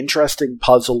has an interesting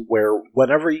puzzle where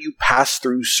whenever you pass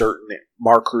through certain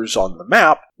markers on the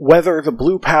map, whether the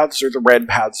blue paths or the red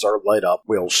paths are lit up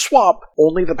will swap.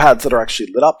 Only the paths that are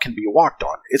actually lit up can be walked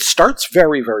on. It starts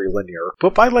very, very linear,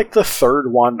 but by like the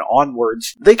third one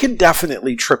onwards, they can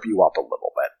definitely trip you up a little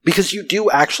bit, because you do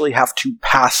actually have to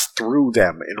pass through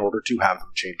them in order to have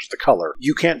them change the color.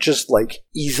 You can't just like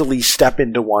easily step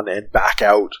into one and back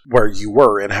out where you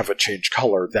were and have it change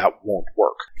color. That won't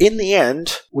work. In the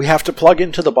end, we have to plug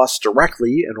into the bus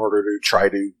directly in order to try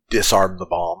to disarm the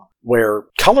bomb, where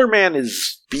Colorman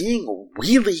is being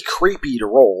really creepy to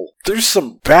Roll. There's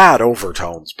some bad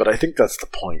overtones, but I think that's the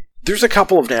point. There's a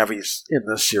couple of Navis in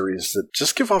this series that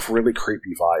just give off really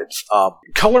creepy vibes.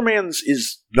 Colorman's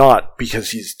is not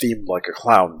because he's themed like a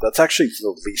clown. That's actually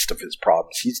the least of his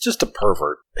problems. He's just a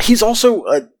pervert. He's also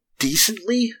a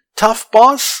decently tough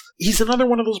boss. He's another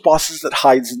one of those bosses that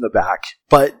hides in the back,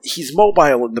 but he's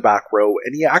mobile in the back row,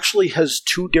 and he actually has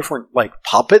two different, like,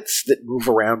 puppets that move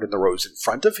around in the rows in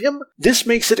front of him. This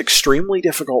makes it extremely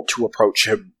difficult to approach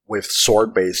him with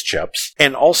sword-based chips,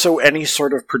 and also any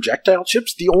sort of projectile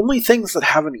chips. The only things that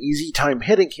have an easy time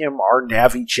hitting him are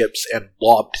Navi chips and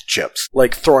lobbed chips,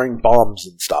 like throwing bombs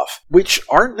and stuff, which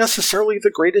aren't necessarily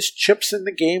the greatest chips in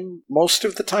the game most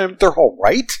of the time. They're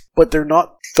alright, but they're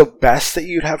not the best that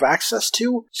you'd have access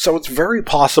to, so it's very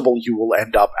possible you will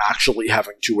end up actually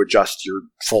having to adjust your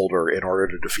folder in order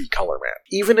to defeat Colorman.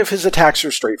 Even if his attacks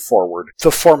are straightforward,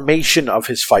 the formation of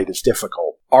his fight is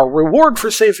difficult. Our reward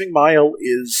for saving Mael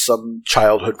is some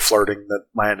childhood flirting that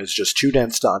man is just too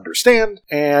dense to understand,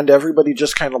 and everybody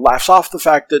just kind of laughs off the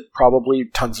fact that probably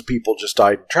tons of people just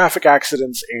died in traffic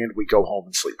accidents, and we go home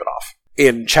and sleep it off.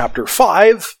 In Chapter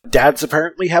 5, Dad's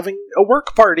apparently having a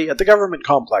work party at the government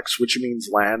complex, which means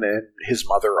Lan and his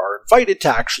mother are invited to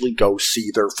actually go see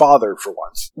their father for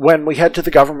once. When we head to the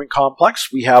government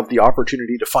complex, we have the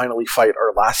opportunity to finally fight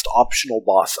our last optional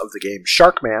boss of the game,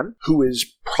 Sharkman, who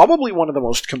is probably one of the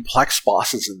most complex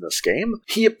bosses in this game.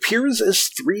 He appears as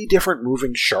 3 different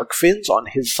moving shark fins on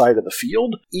his side of the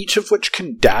field, each of which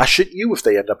can dash at you if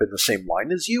they end up in the same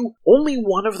line as you. Only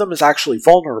one of them is actually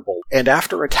vulnerable, and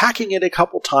after attacking it a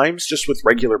couple times, just with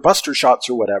regular buster shots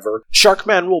or whatever,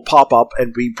 Sharkman will pop up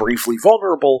and be briefly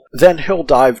vulnerable, then he'll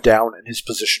dive down and his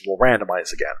position will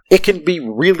randomize again. It can be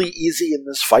really easy in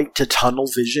this fight to tunnel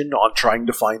vision on trying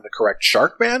to find the correct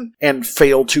Sharkman, and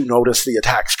fail to notice the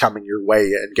attacks coming your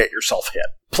way and get yourself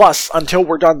hit. Plus, until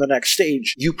we're done the next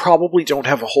stage, you probably don't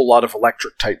have a whole lot of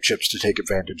electric-type chips to take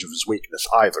advantage of his weakness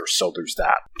either, so there's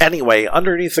that. Anyway,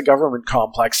 underneath the government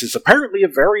complex is apparently a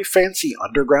very fancy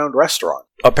underground restaurant.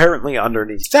 Apparently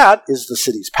underneath that is the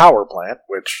city's power plant,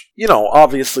 which,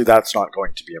 obviously that's not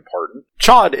going to be important.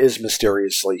 Chod is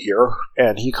mysteriously here,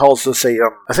 and he calls this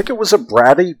I think it was a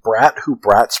bratty brat who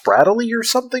brats brattily or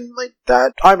something like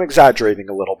that. I'm exaggerating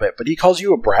a little bit, but he calls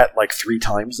you a brat like 3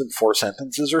 times in 4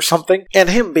 sentences or something, and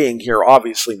him being here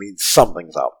obviously means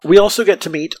something's up. We also get to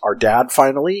meet our dad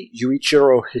finally,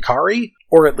 Yuichiro Hikari,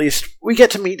 or at least we get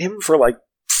to meet him for like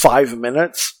 5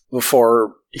 minutes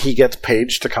before he gets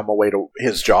paged to come away to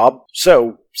his job.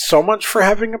 So much for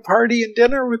having a party and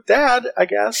dinner with Dad, I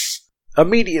guess.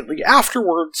 Immediately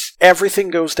afterwards, everything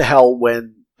goes to hell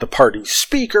when the party's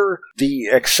speaker, the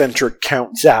eccentric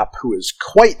Count Zapp, who is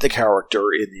quite the character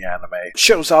in the anime,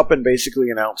 shows up and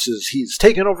basically announces he's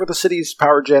taken over the city's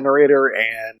power generator,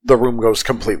 and the room goes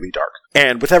completely dark.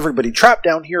 And with everybody trapped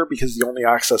down here because the only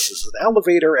access is an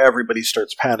elevator, everybody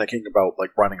starts panicking about,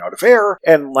 running out of air,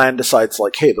 and Lan decides,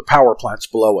 hey, the power plant's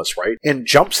below us, right? And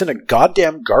jumps in a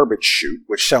goddamn garbage chute,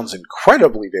 which sounds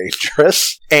incredibly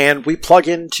dangerous, and we plug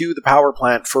into the power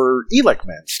plant for Elec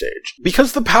Man stage.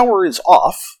 Because the power is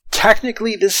off,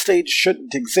 technically this stage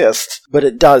shouldn't exist, but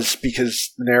it does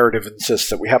because the narrative insists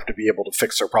that we have to be able to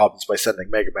fix our problems by sending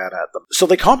Mega Man at them. So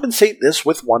they compensate this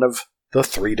with one of the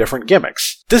 3 different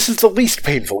gimmicks. This is the least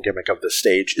painful gimmick of this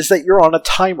stage, is that you're on a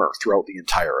timer throughout the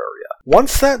entire area.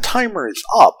 Once that timer is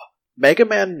up, Mega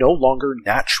Man no longer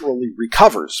naturally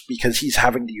recovers because he's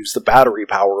having to use the battery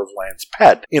power of Lan's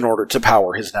pet in order to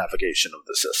power his navigation of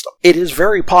the system. It is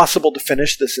very possible to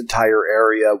finish this entire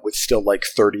area with still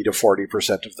 30 to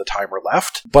 40% of the timer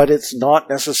left, but it's not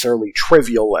necessarily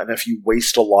trivial, and if you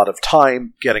waste a lot of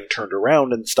time getting turned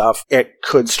around and stuff, it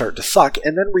could start to suck,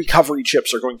 and then recovery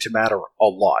chips are going to matter a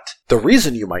lot. The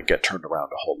reason you might get turned around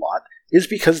a whole lot is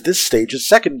because this stage's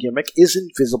second gimmick is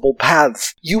invisible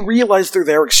paths. You realize they're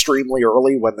there extremely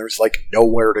early when there's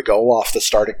nowhere to go off the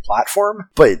starting platform,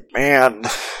 but man,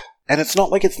 and it's not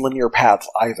like it's linear paths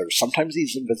either. Sometimes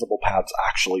these invisible paths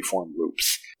actually form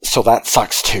loops. So that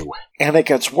sucks too. And it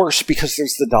gets worse because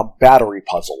there's the dumb battery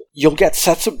puzzle. You'll get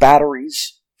sets of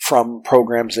batteries from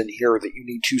programs in here that you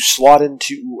need to slot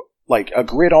into a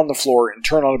grid on the floor and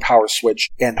turn on a power switch,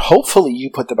 and hopefully you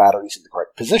put the batteries in the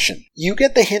correct position. You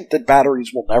get the hint that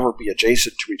batteries will never be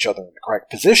adjacent to each other in the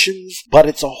correct positions, but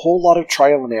it's a whole lot of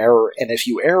trial and error, and if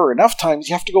you error enough times,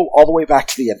 you have to go all the way back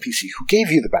to the NPC who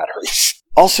gave you the batteries.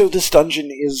 Also, this dungeon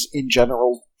is, in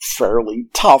general, fairly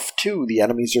tough, too. The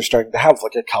enemies are starting to have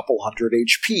a couple hundred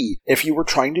HP. If you were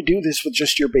trying to do this with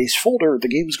just your base folder, the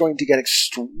game's going to get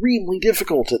extremely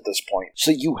difficult at this point,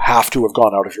 so you have to have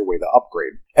gone out of your way to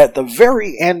upgrade. At the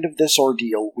very end of this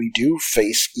ordeal, we do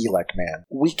face Elec Man.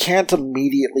 We can't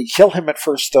immediately kill him at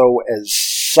first, though, as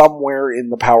somewhere in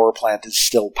the power plant is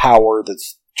still power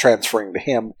that's transferring to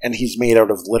him, and he's made out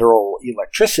of literal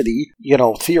electricity,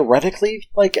 theoretically,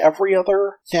 like every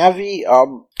other Navi.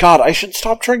 God, I should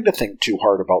stop trying to think too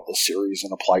hard about this series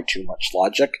and apply too much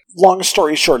logic. Long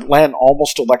story short, Lan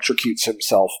almost electrocutes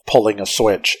himself pulling a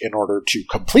switch in order to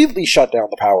completely shut down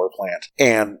the power plant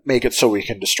and make it so we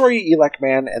can destroy Elec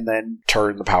Man and then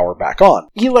turn the power back on.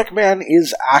 Elec Man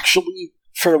is actually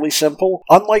fairly simple.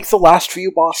 Unlike the last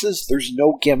few bosses, there's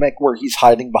no gimmick where he's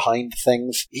hiding behind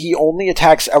things. He only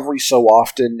attacks every so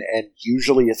often, and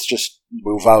usually it's just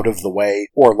move out of the way,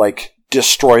 or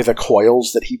destroy the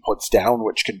coils that he puts down,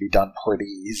 which can be done pretty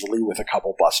easily with a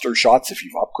couple buster shots if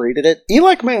you've upgraded it.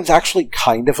 Elec Man's actually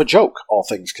kind of a joke, all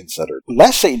things considered.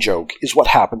 Less a joke is what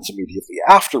happens immediately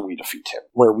after we defeat him,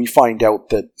 where we find out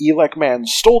that Elec Man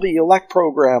stole the Elec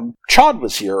program, Chod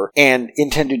was here, and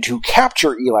intended to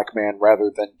capture Elec Man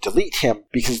rather than delete him,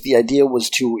 because the idea was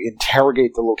to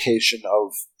interrogate the location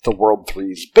of the World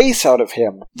 3's base out of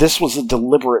him. This was a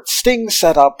deliberate sting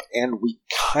set up, and we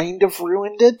kind of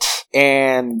ruined it,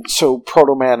 and so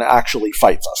Proto Man actually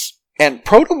fights us. And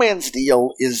Proto Man's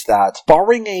deal is that,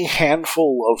 barring a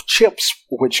handful of chips,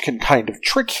 which can kind of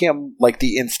trick him, like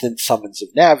the instant summons of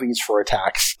Navis for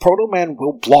attacks, Proto Man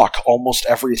will block almost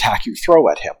every attack you throw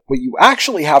at him. What you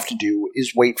actually have to do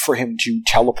is wait for him to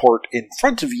teleport in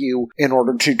front of you in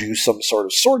order to do some sort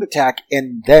of sword attack,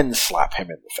 and then slap him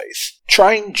in the face.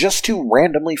 Trying just to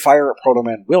randomly fire at Proto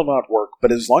Man will not work,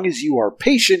 but as long as you are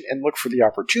patient and look for the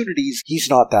opportunities, he's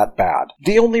not that bad.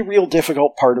 The only real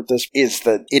difficult part of this is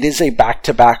that it is a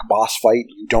back-to-back boss fight,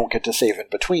 you don't get to save in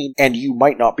between, and you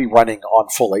might not be running on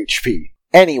full HP.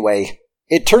 Anyway,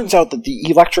 It turns out that the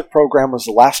electric program was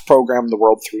the last program the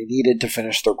World 3 needed to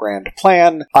finish their grand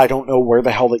plan. I don't know where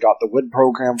the hell they got the wood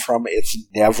program from. It's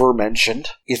never mentioned.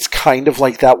 It's kind of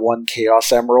like that one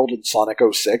Chaos Emerald in Sonic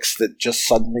 06 that just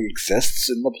suddenly exists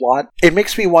in the plot. It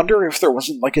makes me wonder if there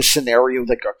wasn't like a scenario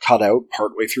that got cut out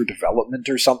partway through development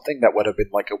or something that would have been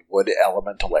like a wood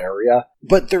elemental area.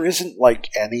 But there isn't like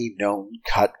any known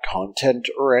cut content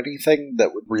or anything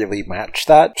that would really match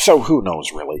that. So who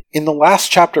knows really. In the last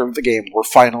chapter of the game, we're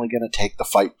finally going to take the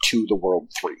fight to the World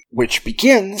 3, which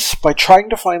begins by trying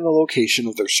to find the location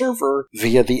of their server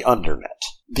via the Undernet.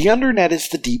 The Undernet is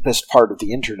the deepest part of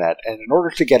the internet, and in order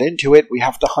to get into it, we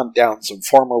have to hunt down some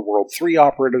former World 3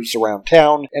 operatives around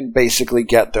town and basically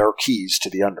get their keys to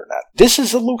the Undernet. This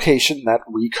is a location that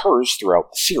recurs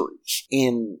throughout the series.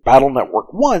 In Battle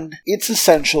Network 1, it's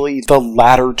essentially the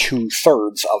latter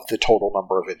 2/3 of the total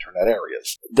number of internet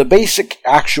areas. The basic,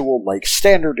 actual,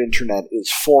 standard internet is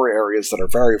 4 areas that are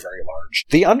very, very large.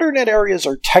 The Undernet areas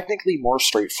are technically more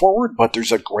straightforward, but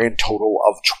there's a grand total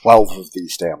of 12 of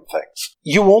these damn things.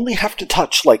 You only have to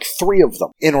touch 3 of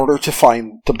them in order to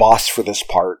find the boss for this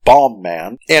part, Bomb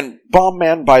Man. And Bomb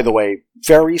Man, by the way,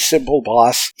 very simple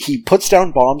boss. He puts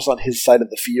down bombs on his side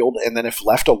of the field, and then if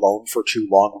left alone for too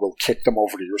long, will kick them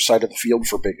over to your side of the field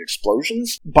for big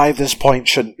explosions. By this point,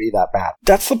 shouldn't be that bad.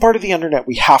 That's the part of the Undernet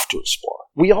we have to explore.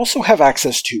 We also have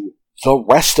access to the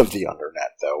rest of the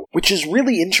Undernet, though, which is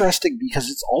really interesting because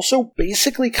it's also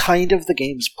basically kind of the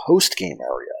game's post-game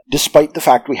area, despite the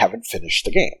fact we haven't finished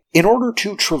the game. In order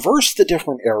to traverse the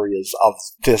different areas of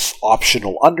this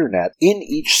optional Undernet, in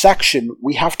each section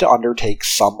we have to undertake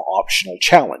some optional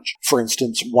challenge. For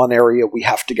instance, one area we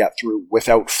have to get through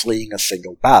without fleeing a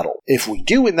single battle. If we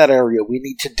do in that area, we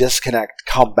need to disconnect,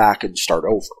 come back, and start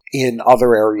over. In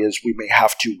other areas, we may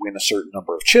have to win a certain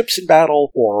number of chips in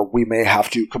battle, or we may have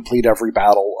to complete every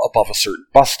battle above a certain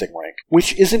busting rank,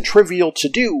 which isn't trivial to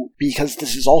do because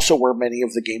this is also where many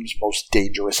of the game's most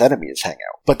dangerous enemies hang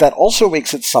out. But that also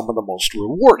makes it some of the most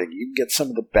rewarding. You can get some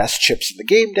of the best chips in the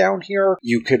game down here.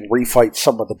 You can refight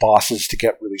some of the bosses to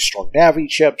get really strong Navi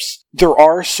chips. There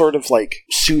are sort of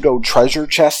pseudo treasure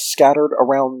chests scattered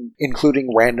around,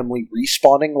 including randomly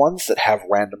respawning ones that have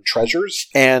random treasures.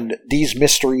 And these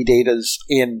mystery datas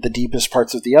in the deepest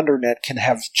parts of the Undernet can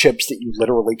have chips that you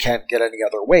literally can't get any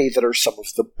other way that are some of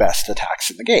the best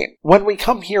attacks in the game. When we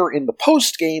come here in the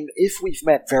post-game, if we've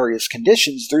met various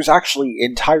conditions, there's actually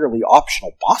entirely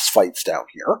optional boss fights down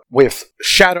here, with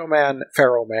Shadow Man,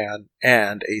 Pharaoh Man,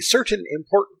 and a certain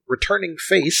important returning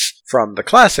face from the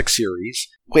classic series,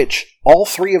 which all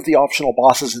 3 of the optional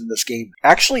bosses in this game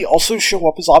actually also show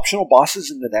up as optional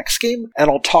bosses in the next game, and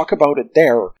I'll talk about it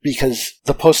there because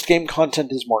the post-game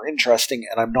content is more interesting,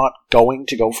 and I'm not going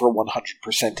to go for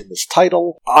 100% in this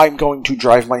title. I'm going to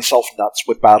drive myself nuts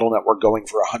with Battle Network going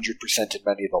for 100% in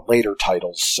many of the later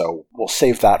titles, so we'll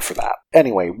save that for that.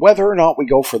 Anyway, whether or not we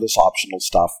go for this optional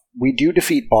stuff, we do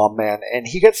defeat Bomb Man, and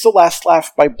he gets the last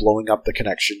laugh by blowing up the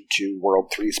connection to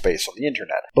World 3 space on the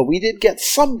internet. But we did get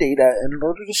some data, and in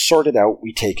order to sort it out,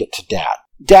 we take it to Dad.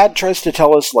 Dad tries to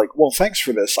tell us, well, thanks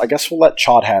for this, I guess we'll let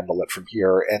Chod handle it from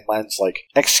here, and Len's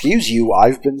excuse you,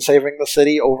 I've been saving the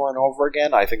city over and over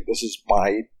again, I think this is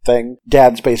my thing.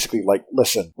 Dad's basically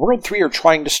listen, World 3 are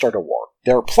trying to start a war.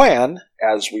 Their plan,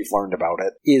 as we've learned about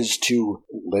it, is to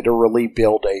literally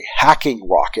build a hacking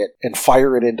rocket and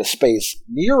fire it into space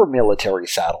near military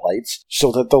satellites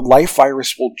so that the life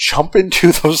virus will jump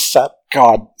into those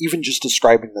God, even just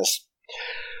describing this.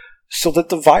 So that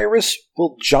the virus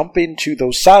will jump into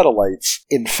those satellites,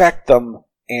 infect them,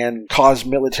 and cause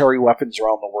military weapons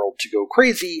around the world to go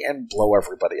crazy and blow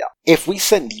everybody up. If we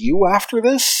send you after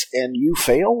this, and you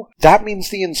fail, that means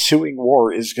the ensuing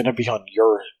war is going to be on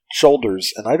your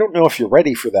shoulders, and I don't know if you're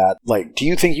ready for that. Do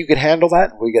you think you could handle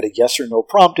that? We get a yes or no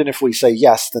prompt, and if we say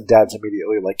yes, then Dad's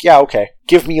immediately yeah, okay,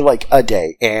 give me a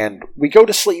day. And we go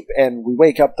to sleep, and we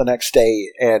wake up the next day,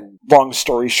 and long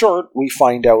story short, we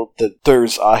find out that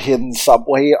there's a hidden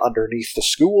subway underneath the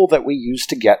school that we use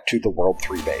to get to the World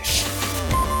 3 base.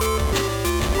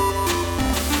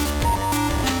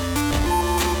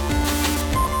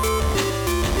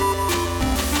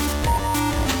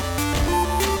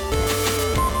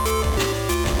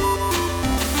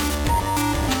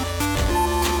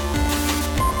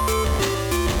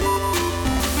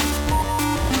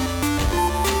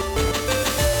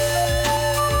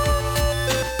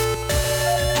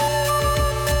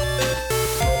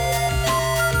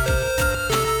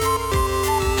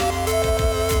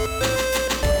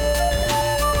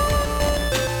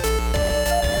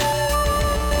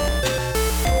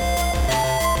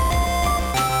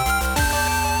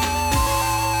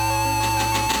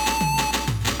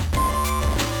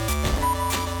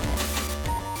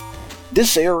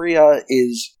 This area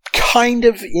is kind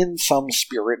of, in some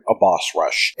spirit, a boss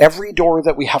rush. Every door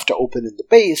that we have to open in the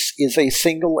base is a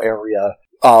single area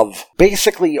of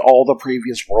basically all the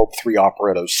previous World 3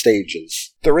 Operative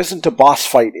stages. There isn't a boss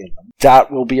fight in them.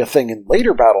 That will be a thing in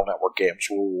later Battle Network games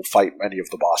where we will fight many of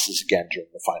the bosses again during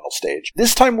the final stage.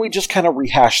 This time we just kind of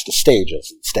rehash the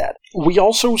stages instead. We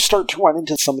also start to run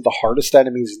into some of the hardest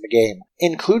enemies in the game,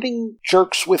 including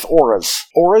jerks with auras.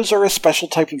 Auras are a special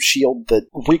type of shield that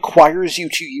requires you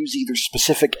to use either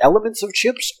specific elements of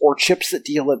chips or chips that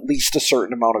deal at least a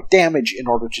certain amount of damage in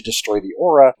order to destroy the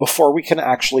aura before we can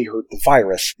actually hurt the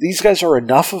virus. These guys are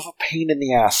enough of a pain in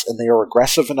the ass, and they are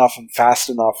aggressive enough and fast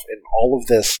enough in all of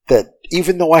this that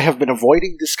even though I have been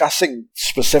avoiding discussing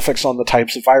specifics on the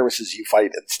types of viruses you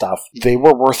fight and stuff, they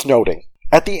were worth noting.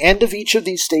 At the end of each of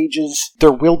these stages,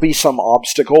 there will be some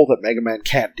obstacle that Mega Man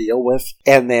can't deal with,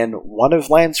 and then one of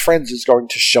Lan's friends is going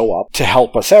to show up to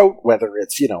help us out, whether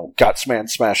it's, Guts Man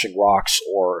smashing rocks,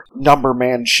 or Number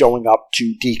Man showing up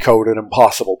to decode an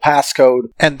impossible passcode.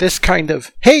 And this kind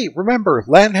of, hey, remember,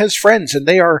 Lan has friends and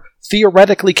they are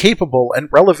theoretically capable and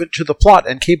relevant to the plot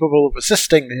and capable of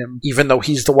assisting him, even though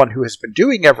he's the one who has been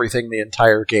doing everything the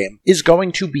entire game, is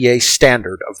going to be a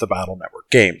standard of the Battle Network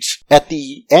games. At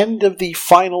the end of the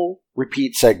final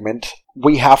repeat segment,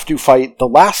 we have to fight the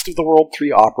last of the World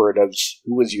 3 operatives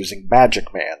who is using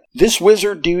Magic Man. This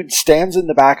wizard dude stands in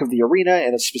the back of the arena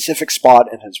in a specific spot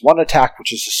and has one attack,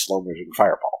 which is a slow-moving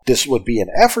fireball. This would be an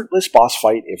effortless boss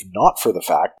fight if not for the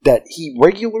fact that he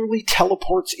regularly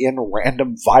teleports in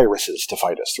random viruses to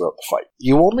fight us throughout the fight.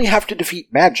 You only have to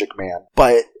defeat Magic Man,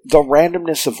 but the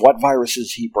randomness of what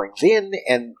viruses he brings in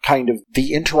and kind of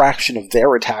the interaction of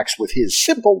their attacks with his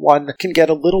simple one can get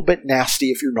a little bit nasty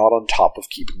if you're not on top of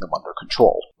keeping them under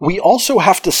control. We also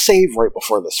have to save right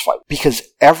before this fight, because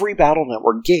every Battle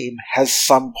Network game has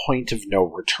some point of no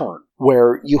return,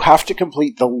 where you have to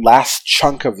complete the last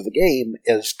chunk of the game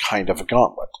as kind of a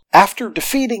gauntlet. After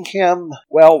defeating him,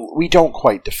 well, we don't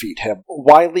quite defeat him.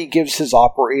 Wily gives his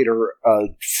operator a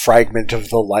fragment of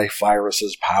the life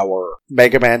virus's power.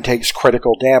 Mega Man takes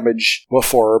critical damage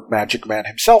before Magic Man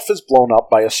himself is blown up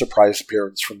by a surprise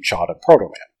appearance from Chad and Proto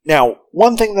Man. Now,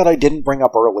 one thing that I didn't bring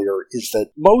up earlier is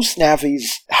that most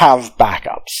Navis have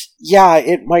backups. Yeah,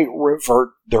 it might revert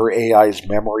their AI's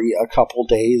memory a couple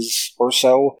days or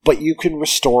so, but you can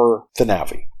restore the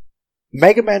Navi.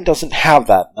 Mega Man doesn't have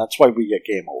that, and that's why we get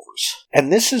game overs.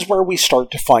 And this is where we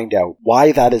start to find out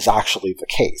why that is actually the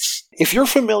case. If you're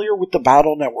familiar with the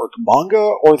Battle Network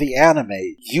manga or the anime,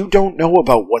 you don't know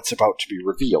about what's about to be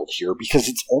revealed here because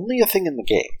it's only a thing in the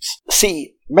games.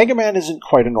 See, Mega Man isn't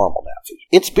quite a normal Navi.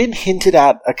 It's been hinted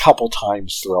at a couple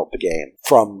times throughout the game,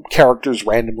 from characters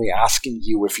randomly asking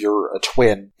you if you're a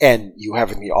twin and you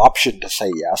having the option to say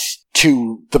yes,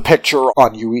 to the picture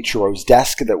on Yuichiro's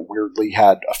desk that weirdly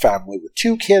had a family with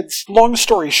 2 kids. Long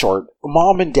story short,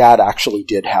 Mom and Dad actually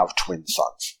did have twin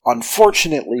sons.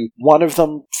 Unfortunately, one of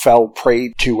them fell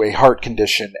prey to a heart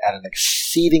condition at an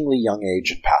exceedingly young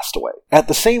age and passed away. At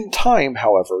the same time,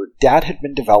 however, Dad had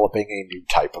been developing a new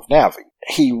type of Navi.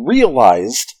 He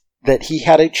realized that he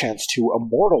had a chance to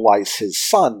immortalize his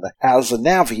son as a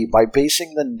Navi by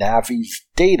basing the Navi's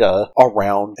data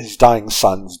around his dying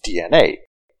son's DNA.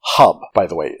 Hub, by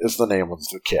the way, is the name of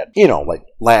the kid. Like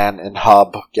LAN and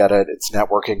Hub, get it? It's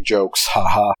networking jokes,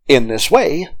 haha. In this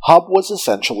way, Hub was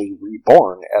essentially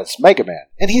reborn as Mega Man.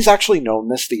 And he's actually known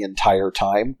this the entire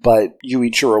time, but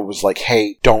Yuichiro was like,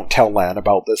 hey, don't tell LAN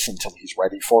about this until he's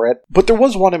ready for it. But there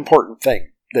was one important thing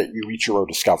that Yuichiro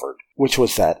discovered, which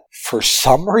was that, for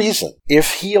some reason,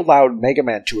 if he allowed Mega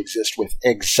Man to exist with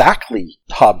exactly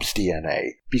Hub's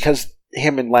DNA, because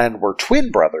him and Lan were twin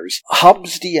brothers,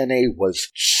 Hub's DNA was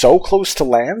so close to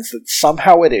Lan's that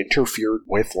somehow it interfered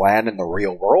with Lan in the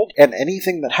real world, and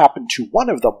anything that happened to one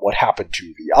of them would happen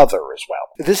to the other as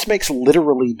well. This makes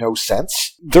literally no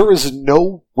sense. There is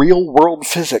no real-world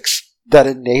physics that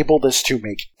enable this to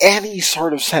make any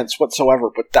sort of sense whatsoever,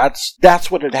 but that's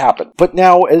what had happened. But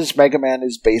now, as Mega Man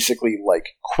is basically,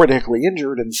 critically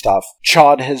injured and stuff,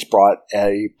 Chad has brought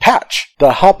a patch,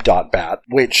 the Hub.Bat,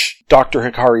 which Dr.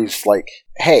 Hikari's like,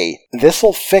 hey,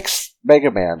 this'll fix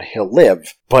Mega Man, he'll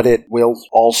live, but it will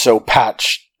also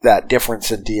patch that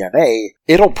difference in DNA.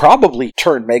 It'll probably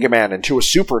turn Mega Man into a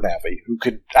super Navi who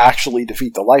could actually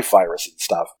defeat the life virus and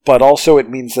stuff. But also it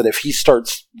means that if he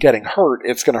starts getting hurt,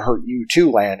 it's going to hurt you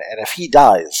too, Lan, and if he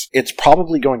dies, it's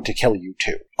probably going to kill you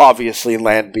too. Obviously,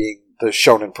 Lan being the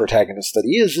shonen protagonist that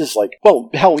he is like, well,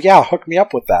 hell yeah, hook me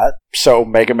up with that. So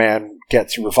Mega Man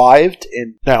gets revived,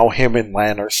 and now him and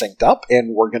Lan are synced up,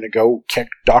 and we're gonna go kick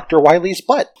Dr. Wily's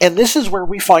butt. And this is where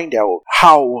we find out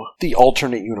how the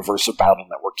alternate universe of Battle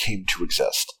Network came to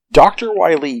exist. Dr.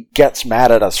 Wily gets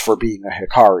mad at us for being a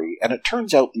Hikari, and it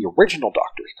turns out the original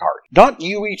Dr. Hikari, not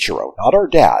Yuichiro, not our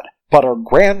dad, but our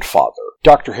grandfather,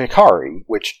 Dr. Hikari,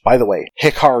 which, by the way,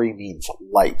 Hikari means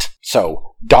light,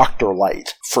 so Dr.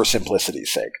 Light, for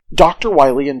simplicity's sake. Dr.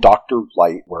 Wily and Dr.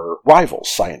 Light were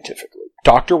rivals, scientifically.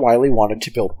 Dr. Wily wanted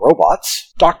to build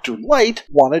robots. Dr. Light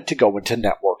wanted to go into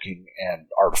networking and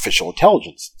artificial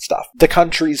intelligence and stuff. The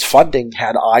country's funding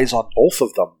had eyes on both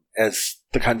of them as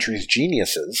the country's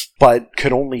geniuses, but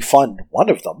could only fund one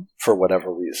of them for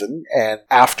whatever reason, and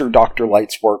after Dr.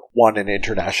 Light's work won an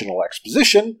international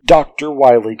exposition, Dr.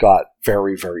 Wily got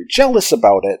very, very jealous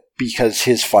about it because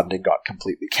his funding got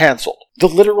completely cancelled. The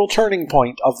literal turning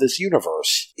point of this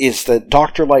universe is that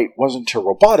Dr. Light wasn't a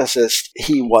roboticist,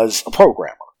 he was a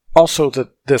programmer. Also, that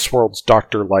this world's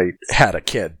Dr. Light had a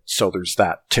kid, so there's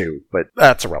that too, but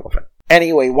that's irrelevant.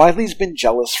 Anyway, Wily's been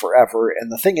jealous forever, and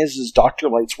the thing is Dr.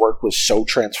 Light's work was so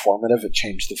transformative it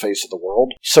changed the face of the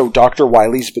world, so Dr.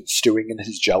 Wily's been stewing in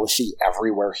his jealousy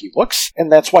everywhere he looks, and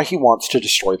that's why he wants to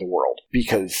destroy the world,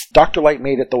 because Dr. Light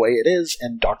made it the way it is,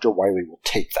 and Dr. Wily will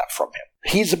take that from him.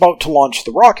 He's about to launch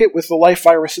the rocket with the life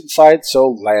virus inside, so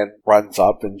Lan runs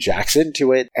up and jacks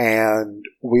into it, and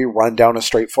we run down a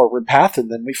straightforward path, and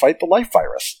then we fight the life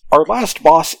virus. Our last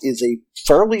boss is a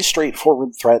fairly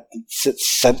straightforward threat that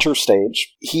sits center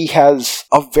stage. He has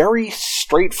a very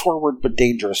straightforward but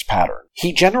dangerous pattern.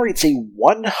 He generates a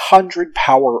 100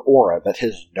 power aura that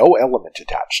has no element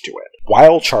attached to it,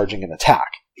 while charging an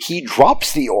attack. He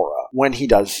drops the aura when he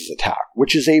does his attack,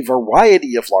 which is a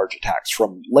variety of large attacks,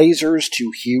 from lasers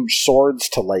to huge swords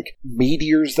to,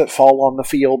 meteors that fall on the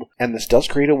field, and this does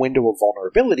create a window of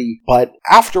vulnerability, but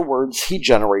afterwards he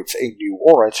generates a new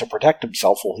aura to protect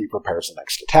himself while he prepares the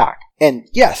next attack. And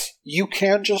yes, you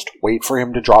can just wait for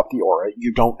him to drop the aura,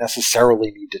 you don't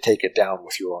necessarily need to take it down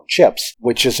with your own chips,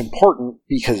 which is important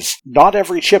because not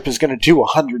every chip is going to do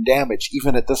 100 damage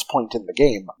even at this point in the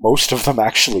game. Most of them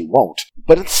actually won't.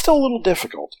 But it's still a little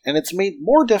difficult, and it's made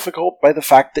more difficult by the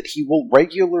fact that he will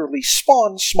regularly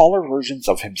spawn smaller versions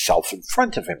of himself in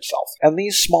front of himself, and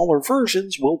these smaller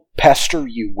versions will pester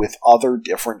you with other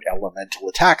different elemental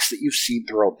attacks that you've seen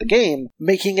throughout the game,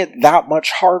 making it that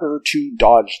much harder to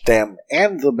dodge them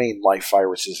and the main life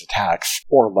virus's attacks,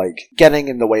 or getting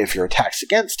in the way of your attacks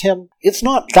against him. It's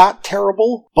not that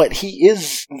terrible, but he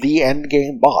is the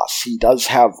endgame boss. He does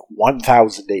have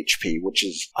 1000 HP, which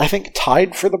is, I think,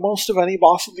 tied for the most of any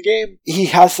boss in the game. He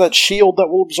has that shield that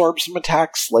will absorb some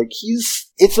attacks.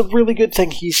 It's a really good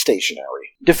thing he's stationary.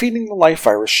 Defeating the life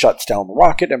virus shuts down the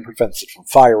rocket and prevents it from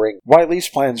firing. Wily's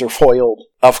plans are foiled,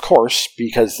 of course,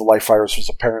 because the life virus was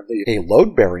apparently a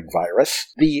load-bearing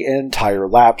virus. The entire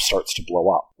lab starts to blow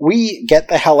up. We get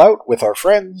the hell out with our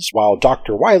friends, while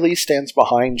Dr. Wily stands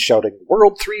behind shouting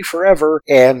World 3 forever,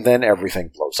 and then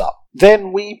everything blows up.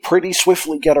 Then we pretty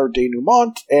swiftly get our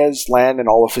denouement, as Lan and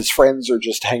all of his friends are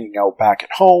just hanging out back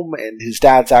at home, and his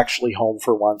dad's actually home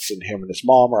for once, and him and his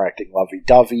mom are acting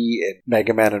lovey-dovey, and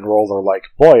Mega Man and Roll are like,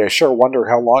 boy, I sure wonder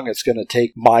how long it's gonna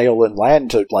take Mile and Lan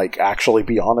to, actually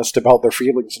be honest about their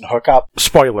feelings and hook up.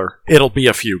 Spoiler, it'll be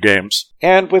a few games.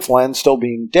 And with Lan still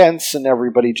being dense, and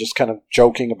everybody just kind of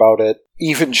joking about it,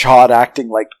 even Chad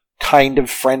acting kind of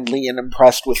friendly and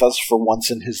impressed with us for once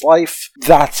in his life,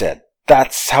 that's it.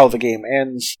 That's how the game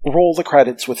ends. Roll the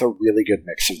credits with a really good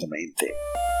mix of the main theme.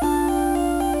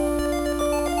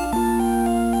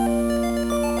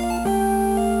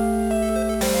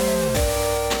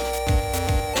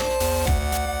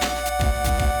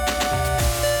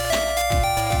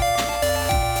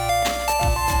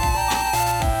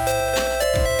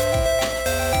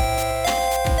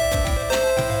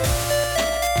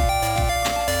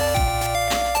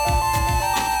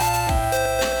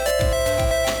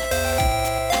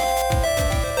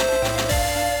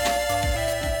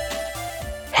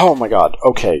 Oh my god,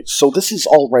 okay, so this is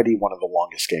already one of the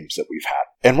longest games that we've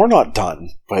had. And we're not done,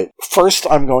 but first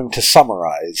I'm going to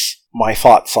summarize my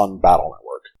thoughts on Battle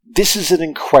Network. This is an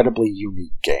incredibly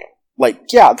unique game.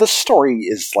 The story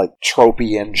is,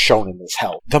 tropey and shonen as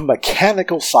hell. The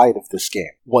mechanical side of this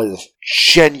game was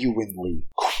genuinely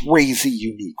crazy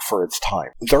unique for its time.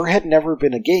 There had never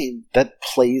been a game that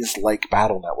plays like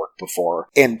Battle Network before,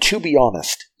 and to be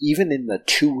honest, even in the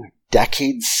 2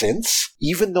 decades since,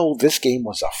 even though this game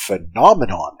was a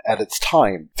phenomenon at its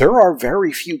time, there are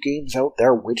very few games out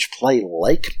there which play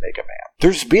like Mega Man.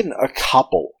 There's been a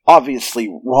couple. Obviously,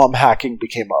 ROM hacking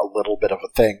became a little bit of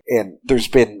a thing, and there's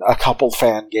been a couple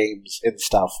fan games and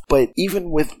stuff, but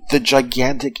even with the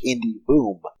gigantic indie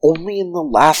boom, only in the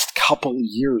last couple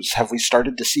years have we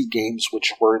started to see games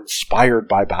which were inspired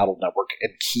by Battle Network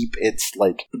and keep its,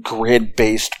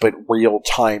 grid-based but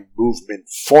real-time movement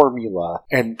formula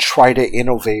and try to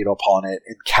innovate upon it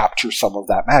and capture some of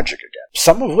that magic again.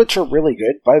 Some of which are really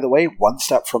good, by the way. One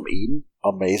Step from Eden,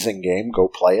 amazing game, go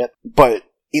play it. But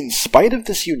in spite of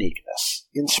this uniqueness,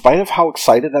 in spite of how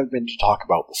excited I've been to talk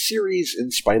about the series,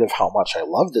 in spite of how much I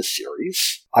love this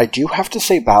series, I do have to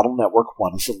say Battle Network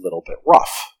 1 is a little bit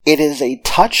rough. It is a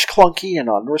touch clunky and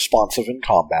unresponsive in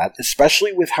combat,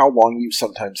 especially with how long you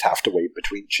sometimes have to wait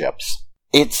between chips.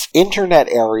 Its internet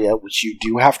area, which you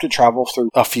do have to travel through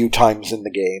a few times in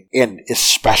the game, and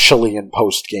especially in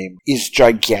post-game, is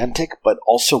gigantic, but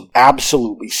also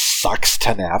absolutely sucks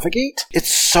to navigate.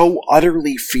 It's so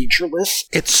utterly featureless.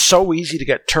 It's so easy to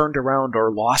get turned around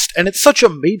or lost, and it's such a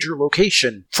major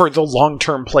location for the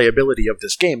long-term playability of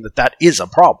this game that is a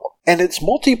problem. And its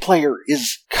multiplayer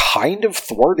is kind of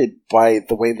thwarted by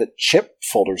the way that chip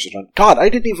folders are done. God, I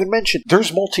didn't even mention,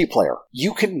 there's multiplayer.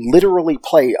 You can literally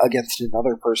play against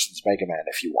another person's Mega Man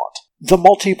if you want. The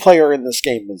multiplayer in this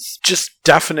game is just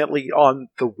definitely on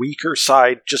the weaker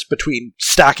side, just between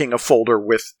stacking a folder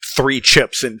with 3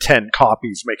 chips and 10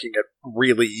 copies, making it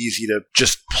really easy to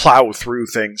just plow through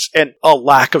things, and a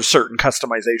lack of certain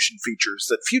customization features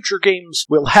that future games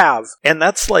will have. And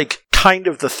that's kind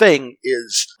of the thing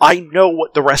is, I know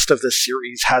what the rest of this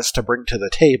series has to bring to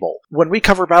the table. When we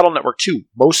cover Battle Network 2,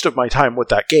 most of my time with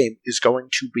that game is going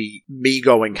to be me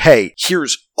going, hey,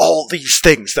 here's all these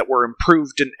things that were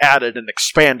improved and added and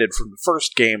expanded from the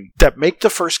first game that make the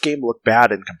first game look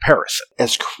bad in comparison.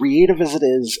 As creative as it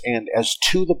is, and as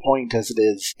to the point as it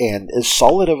is, and as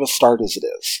solid of a start as it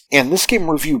is. And this game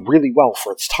reviewed really well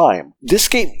for its time. This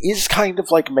game is kind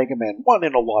of like Mega Man 1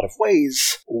 in a lot of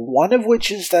ways, one of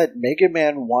which is that Mega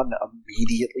Man 1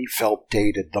 immediately felt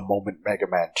dated the moment Mega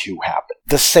Man 2 happened.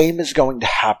 The same is going to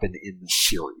happen in the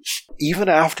series. Even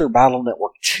after Battle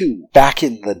Network 2, back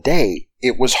in the day,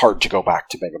 it was hard to go back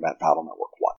to Mega Man Battle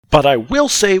Network 1. But I will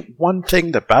say one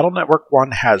thing that Battle Network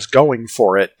 1 has going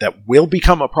for it that will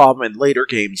become a problem in later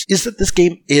games is that this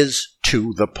game is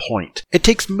to the point. It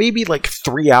takes maybe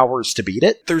 3 hours to beat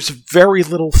it. There's very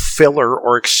little filler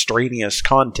or extraneous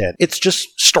content. It's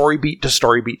just story beat to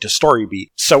story beat to story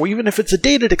beat. So even if it's a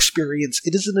dated experience,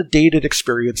 it isn't a dated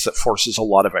experience that forces a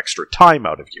lot of extra time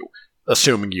out of you,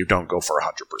 assuming you don't go for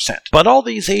 100%. But all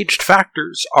these aged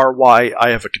factors are why I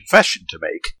have a confession to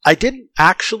make. I didn't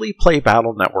actually play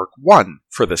Battle Network 1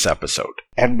 for this episode.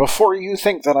 And before you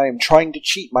think that I am trying to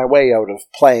cheat my way out of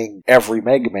playing every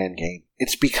Mega Man game,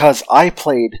 it's because I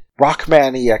played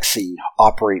Rockman EXE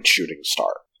Operate Shooting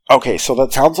Star. Okay, so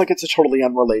that sounds like it's a totally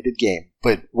unrelated game,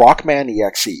 but Rockman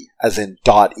EXE, as in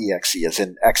 .exe, as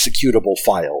in executable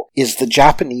file, is the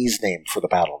Japanese name for the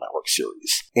Battle Network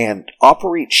series. And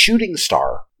Operate Shooting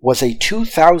Star was a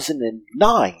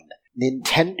 2009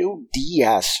 Nintendo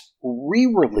DS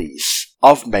re-release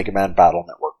of Mega Man Battle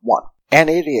Network 1. And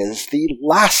it is the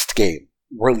last game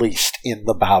released in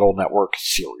the Battle Network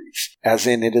series, as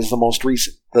in it is the most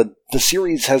recent. The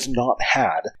series has not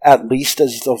had, at least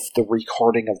as of the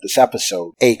recording of this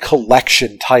episode, a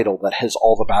collection title that has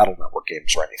all the Battle Network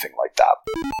games or anything like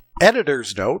that.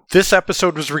 Editor's note, this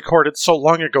episode was recorded so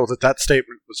long ago that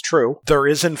statement was true. There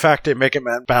is in fact a Mega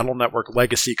Man Battle Network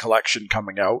Legacy Collection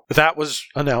coming out. That was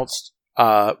announced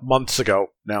months ago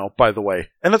now, by the way.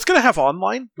 And it's going to have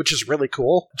online, which is really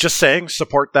cool. Just saying,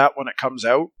 support that when it comes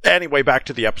out. Anyway, back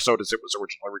to the episode as it was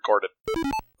originally recorded.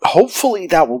 Hopefully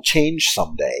that will change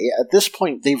someday. At this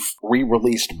point, they've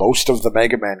re-released most of the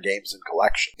Mega Man games in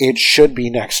collection. It should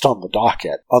be next on the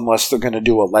docket, unless they're going to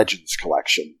do a Legends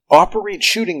collection. Operate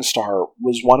Shooting Star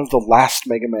was one of the last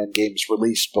Mega Man games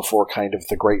released before kind of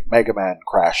the great Mega Man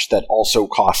crash that also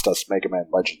cost us Mega Man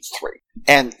Legends 3.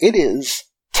 And it is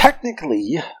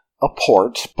technically a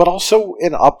port, but also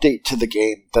an update to the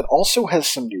game that also has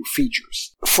some new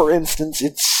features. For instance,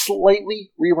 it slightly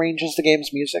rearranges the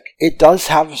game's music. It does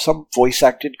have some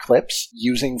voice-acted clips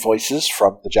using voices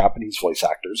from the Japanese voice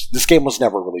actors. This game was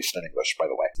never released in English, by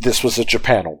the way. This was a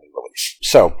Japan-only release,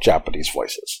 so Japanese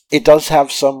voices. It does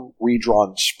have some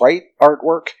redrawn sprite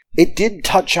artwork, It did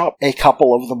touch up a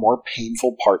couple of the more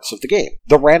painful parts of the game.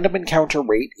 The random encounter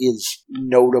rate is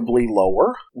notably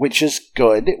lower, which is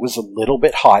good. It was a little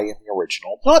bit high in the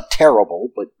original. Not terrible,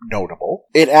 but notable.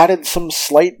 It added some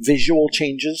slight visual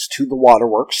changes to the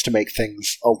waterworks to make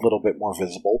things a little bit more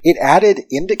visible. It added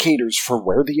indicators for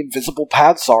where the invisible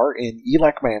paths are in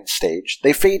Elekman's stage.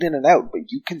 They fade in and out, but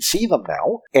you can see them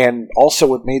now. And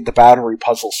also it made the battery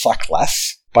puzzle suck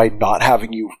less by not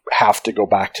having you have to go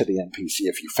back to the NPC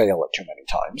if you fail it too many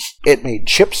times. It made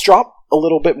chips drop a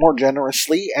little bit more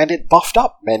generously, and it buffed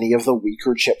up many of the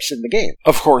weaker chips in the game.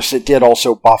 Of course, it did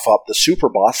also buff up the super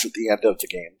boss at the end of the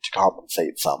game to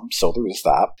compensate some, so there was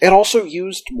that. It also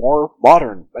used more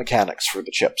modern mechanics for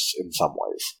the chips in some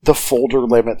ways. The folder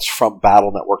limits from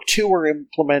Battle Network 2 were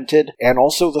implemented, and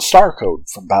also the star code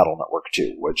from Battle Network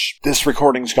 2, which this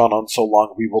recording's gone on so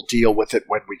long we will deal with it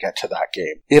when we get to that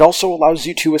game. It also allows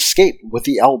you to escape with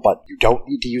the L button. You don't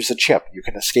need to use a chip. You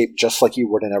can escape just like you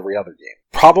would in every other game.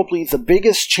 Probably the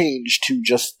biggest change to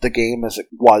just the game as it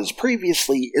was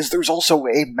previously is there's also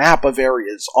a map of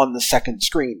areas on the second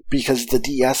screen, because the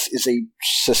DS is a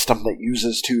system that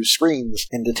uses two screens,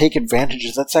 and to take advantage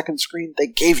of that second screen, they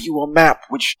gave you a map,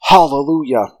 which,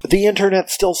 hallelujah. The internet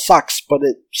still sucks, but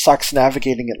it sucks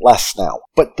navigating it less now.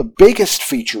 But the biggest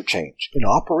feature change in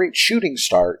Operate Shooting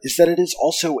Star is that it is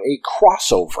also a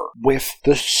crossover with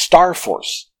the Star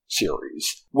Force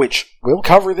series, which we'll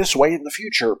cover this way in the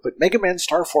future, but Mega Man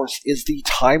Star Force is the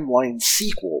timeline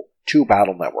sequel to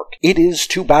Battle Network. It is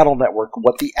to Battle Network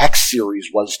what the X series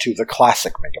was to the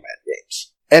classic Mega Man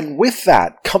games. And with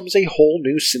that comes a whole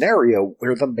new scenario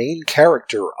where the main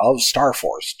character of Star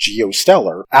Force,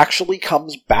 Geostellar, actually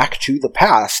comes back to the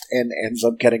past and ends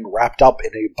up getting wrapped up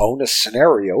in a bonus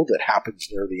scenario that happens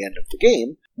near the end of the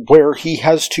game, where he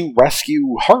has to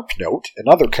rescue Harpnote,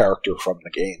 another character from the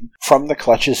game, from the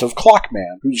clutches of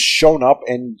Clockman, who's shown up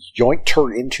and yoinked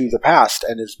her into the past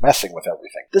and is messing with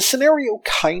everything. The scenario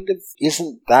kind of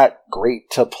isn't that great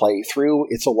to play through.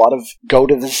 It's a lot of go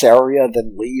to this area,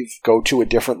 then leave, go to a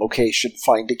different location,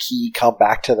 find a key, come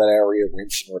back to that area,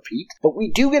 rinse and repeat. But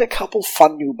we do get a couple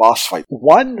fun new boss fights.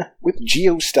 One with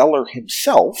Geostellar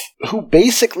himself, who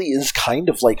basically is kind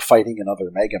of like fighting another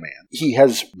Mega Man. He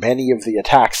has many of the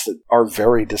attacks that are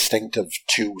very distinctive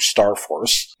to Star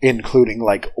Force, including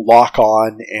like Lock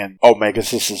On and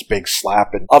Omegasys' Big Slap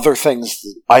and other things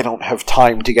that I don't have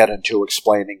time to get into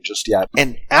explaining just yet.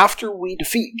 And after we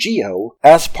defeat Geo,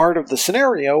 as part of the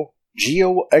scenario,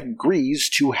 Geo agrees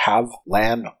to have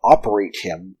Lan operate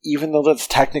him, even though that's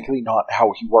technically not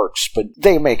how he works, but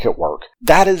they make it work.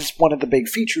 That is one of the big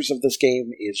features of this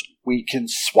game, is we can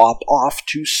swap off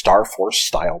to Star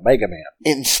Force-style Mega Man.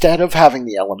 Instead of having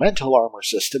the elemental armor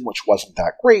system, which wasn't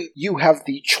that great, you have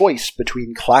the choice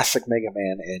between classic Mega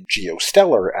Man and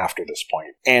Geostellar after this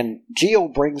point. And Geo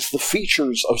brings the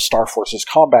features of Star Force's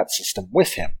combat system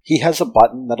with him. He has a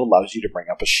button that allows you to bring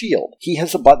up a shield. He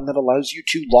has a button that allows you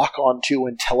to lock onto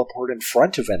and teleport in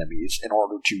front of enemies in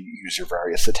order to use your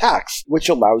various attacks, which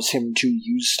allows him to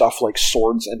use stuff like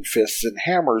swords and fists and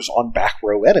hammers on back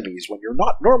row enemies when you're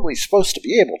not normally supposed to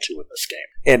be able to in this game.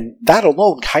 And that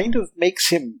alone kind of makes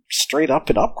him straight up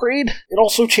an upgrade. It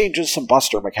also changes some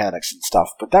buster mechanics and stuff,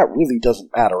 but that really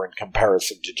doesn't matter in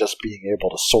comparison to just being able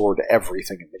to sword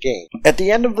everything in the game. At the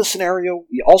end of the scenario,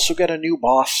 we also get a new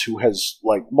boss who has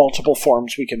like multiple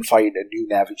forms we can fight and new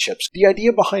Navi chips. The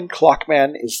idea behind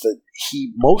Clockman is that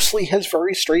he mostly has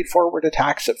very straightforward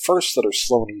attacks at first that are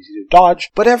slow and easy to dodge,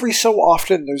 but every so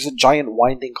often there's a giant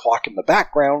winding clock in the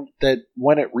background that,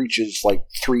 when it reaches like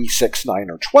 3, 6, 9,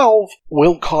 or 12,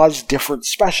 will cause different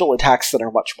special attacks that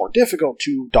are much more difficult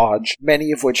to dodge,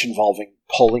 many of which involving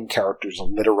pulling characters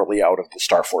literally out of the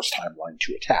Star Force timeline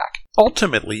to attack.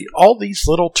 Ultimately, all these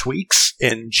little tweaks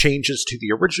and changes to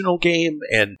the original game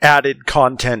and added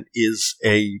content is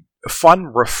a fun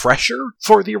refresher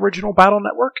for the original Battle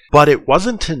Network, but it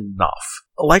wasn't enough.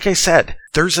 Like I said,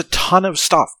 there's a ton of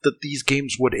stuff that these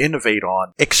games would innovate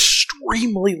on.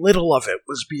 Extremely little of it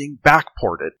was being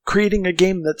backported, creating a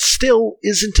game that still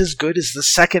isn't as good as the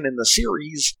second in the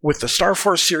series, with the Star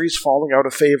Force series falling out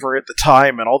of favor at the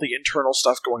time and all the internal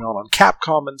stuff going on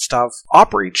Capcom and stuff.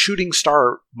 Operate Shooting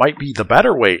Star might be the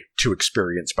better way to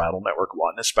experience Battle Network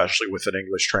 1, especially with an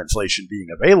English translation being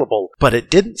available, but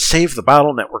it didn't save the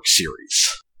Battle Network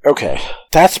series. Okay,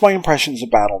 that's my impressions of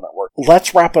Battle Network.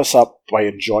 Let's wrap us up by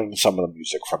enjoying some of the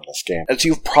music from this game. As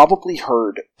you've probably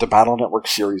heard, the Battle Network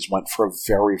series went for a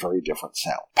very, very different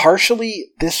sound.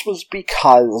 Partially, this was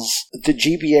because the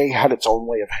GBA had its own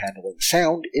way of handling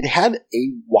sound. It had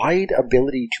a wide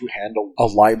ability to handle a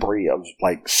library of,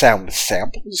 sound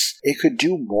samples. It could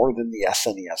do more than the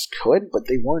SNES could, but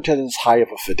they weren't at as high of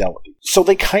a fidelity. So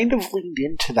they kind of leaned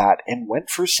into that and went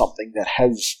for something that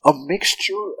has a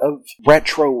mixture of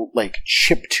retro,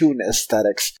 chiptune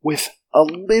aesthetics with a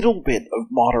little bit of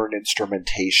modern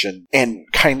instrumentation and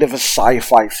kind of a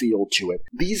sci-fi feel to it.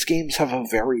 These games have a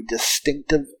very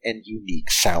distinctive and unique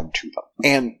sound to them.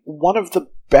 And one of the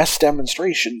best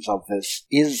demonstrations of this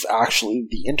is actually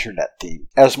the internet theme.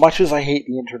 As much as I hate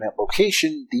the internet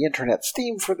location, the internet's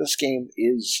theme for this game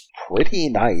is pretty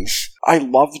nice. I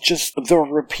love just the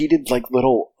repeated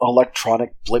little electronic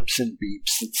blips and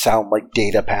beeps that sound like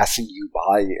data passing you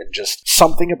by, and just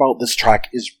something about this track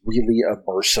is really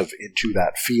immersive into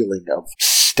that feeling of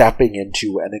stepping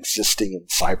into and existing in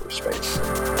cyberspace.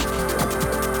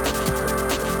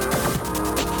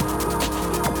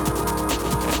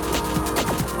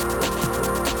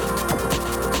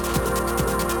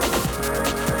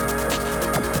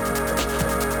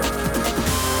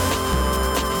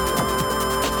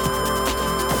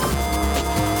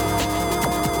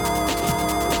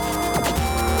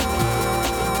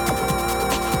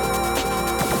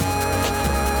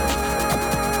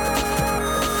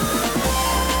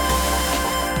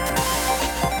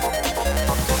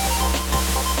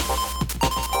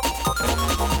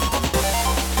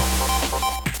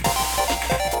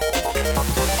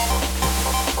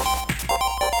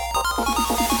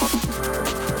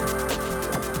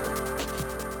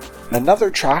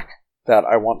 Another track that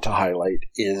I want to highlight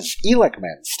is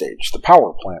Elecman's stage, the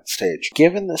power plant stage.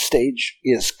 Given the stage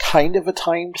is kind of a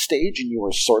timed stage and you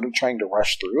were sort of trying to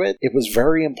rush through it, it was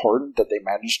very important that they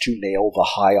managed to nail the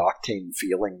high octane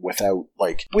feeling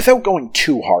without going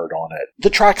too hard on it. The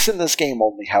tracks in this game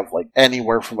only have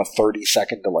anywhere from a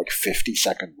 30-second to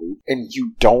 50-second loop, and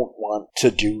you don't want to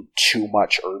do too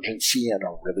much urgency in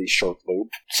a really short loop.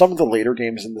 Some of the later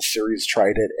games in the series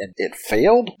tried it and it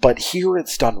failed, but here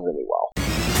it's done really well.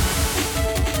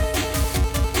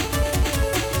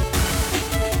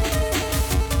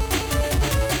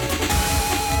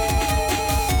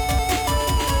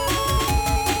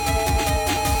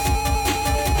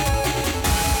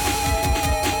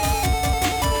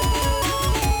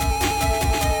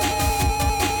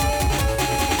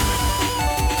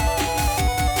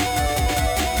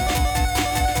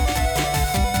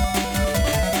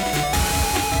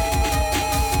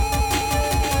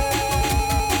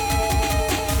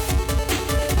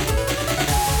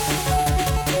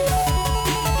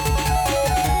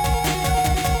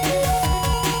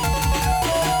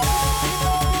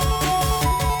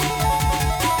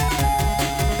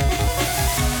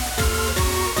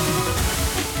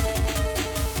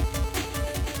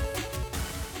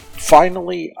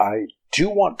 Finally, I do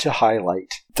want to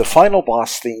highlight the final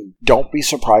boss theme. Don't be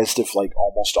surprised if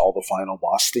almost all the final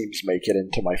boss themes make it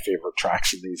into my favorite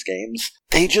tracks in these games.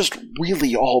 They just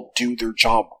really all do their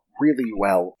job really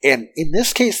well. And in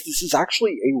this case, this is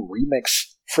actually a remix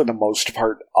for the most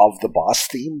part of the boss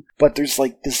theme, but there's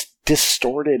this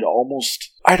distorted, almost,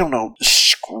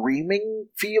 screaming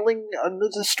feeling on the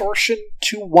distortion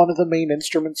to one of the main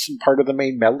instruments and part of the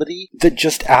main melody that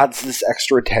just adds this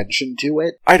extra tension to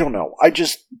it.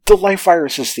 The Life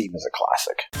Viruses theme is a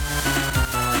classic.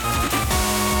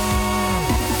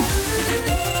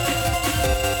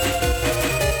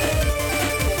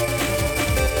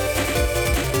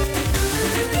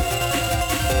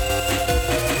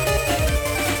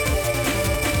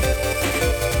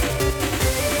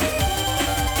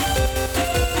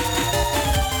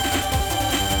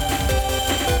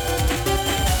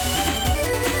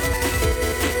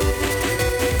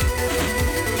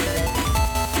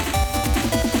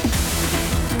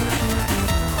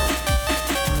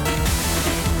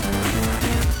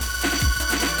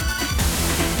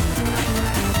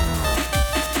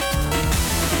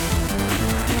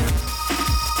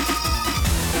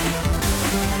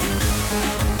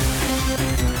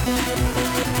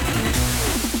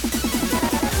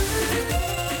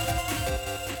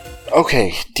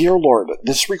 Okay, dear Lord,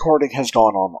 this recording has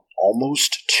gone on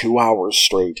almost 2 hours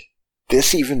straight.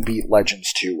 This even beat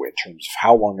Legends 2 in terms of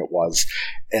how long it was,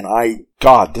 and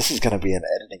this is going to be an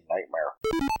editing nightmare.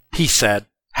 He said,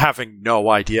 having no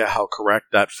idea how correct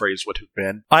that phrase would have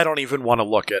been. I don't even want to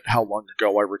look at how long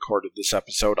ago I recorded this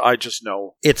episode. I just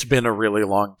know it's been a really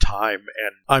long time,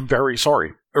 and I'm very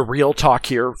sorry. A real talk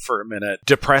here for a minute.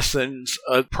 Depression's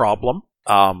a problem.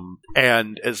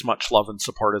 And as much love and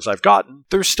support as I've gotten,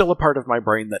 there's still a part of my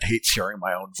brain that hates hearing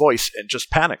my own voice and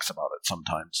just panics about it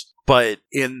sometimes. But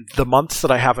in the months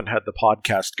that I haven't had the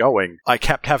podcast going, I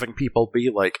kept having people be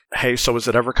like, hey, so is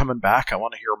it ever coming back? I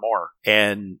want to hear more.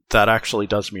 And that actually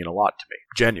does mean a lot to me,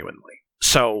 genuinely.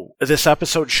 So this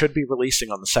episode should be releasing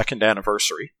on the 2nd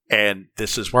anniversary, and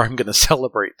this is where I'm going to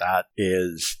celebrate that,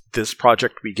 is this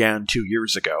project began 2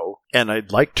 years ago, and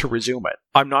I'd like to resume it.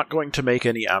 I'm not going to make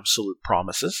any absolute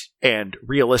promises, and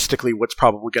realistically what's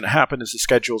probably going to happen is the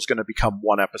schedule is going to become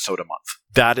 1 episode a month.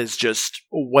 That is just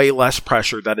way less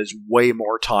pressure. That is way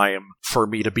more time for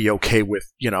me to be okay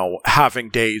with,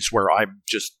 having days where I'm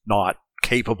just not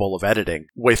capable of editing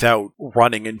without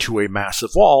running into a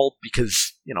massive wall,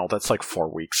 because, that's like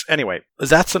 4 weeks. Anyway,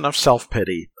 that's enough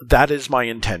self-pity. That is my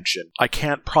intention. I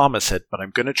can't promise it, but I'm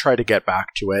going to try to get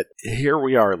back to it. Here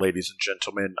we are, ladies and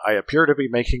gentlemen. I appear to be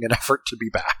making an effort to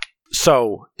be back.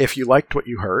 So, if you liked what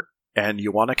you heard, and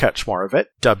you want to catch more of it,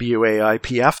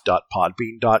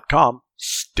 waipf.podbean.com.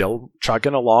 Still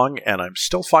chugging along, and I'm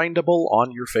still findable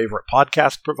on your favorite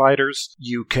podcast providers.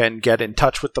 You can get in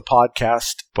touch with the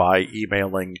podcast by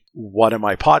emailing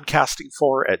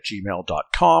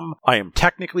whatamipodcastingfor@gmail.com. I am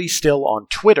technically still on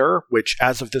Twitter, which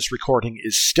as of this recording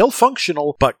is still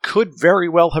functional, but could very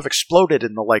well have exploded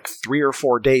in the 3 or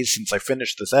 4 days since I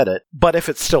finished this edit. But if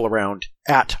it's still around,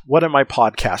 at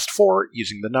whatamipodcast4,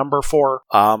 using the number 4.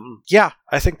 Yeah,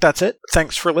 I think that's it.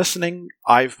 Thanks for listening.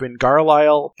 I've been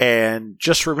Garlisle, and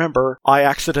just remember, I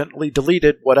accidentally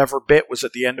deleted whatever bit was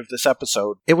at the end of this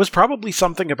episode. It was probably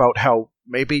something about how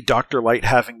maybe Dr. Light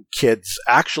having kids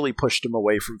actually pushed him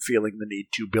away from feeling the need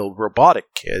to build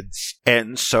robotic kids,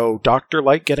 and so Dr.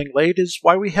 Light getting laid is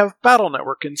why we have Battle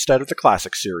Network instead of the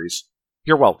classic series.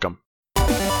 You're welcome.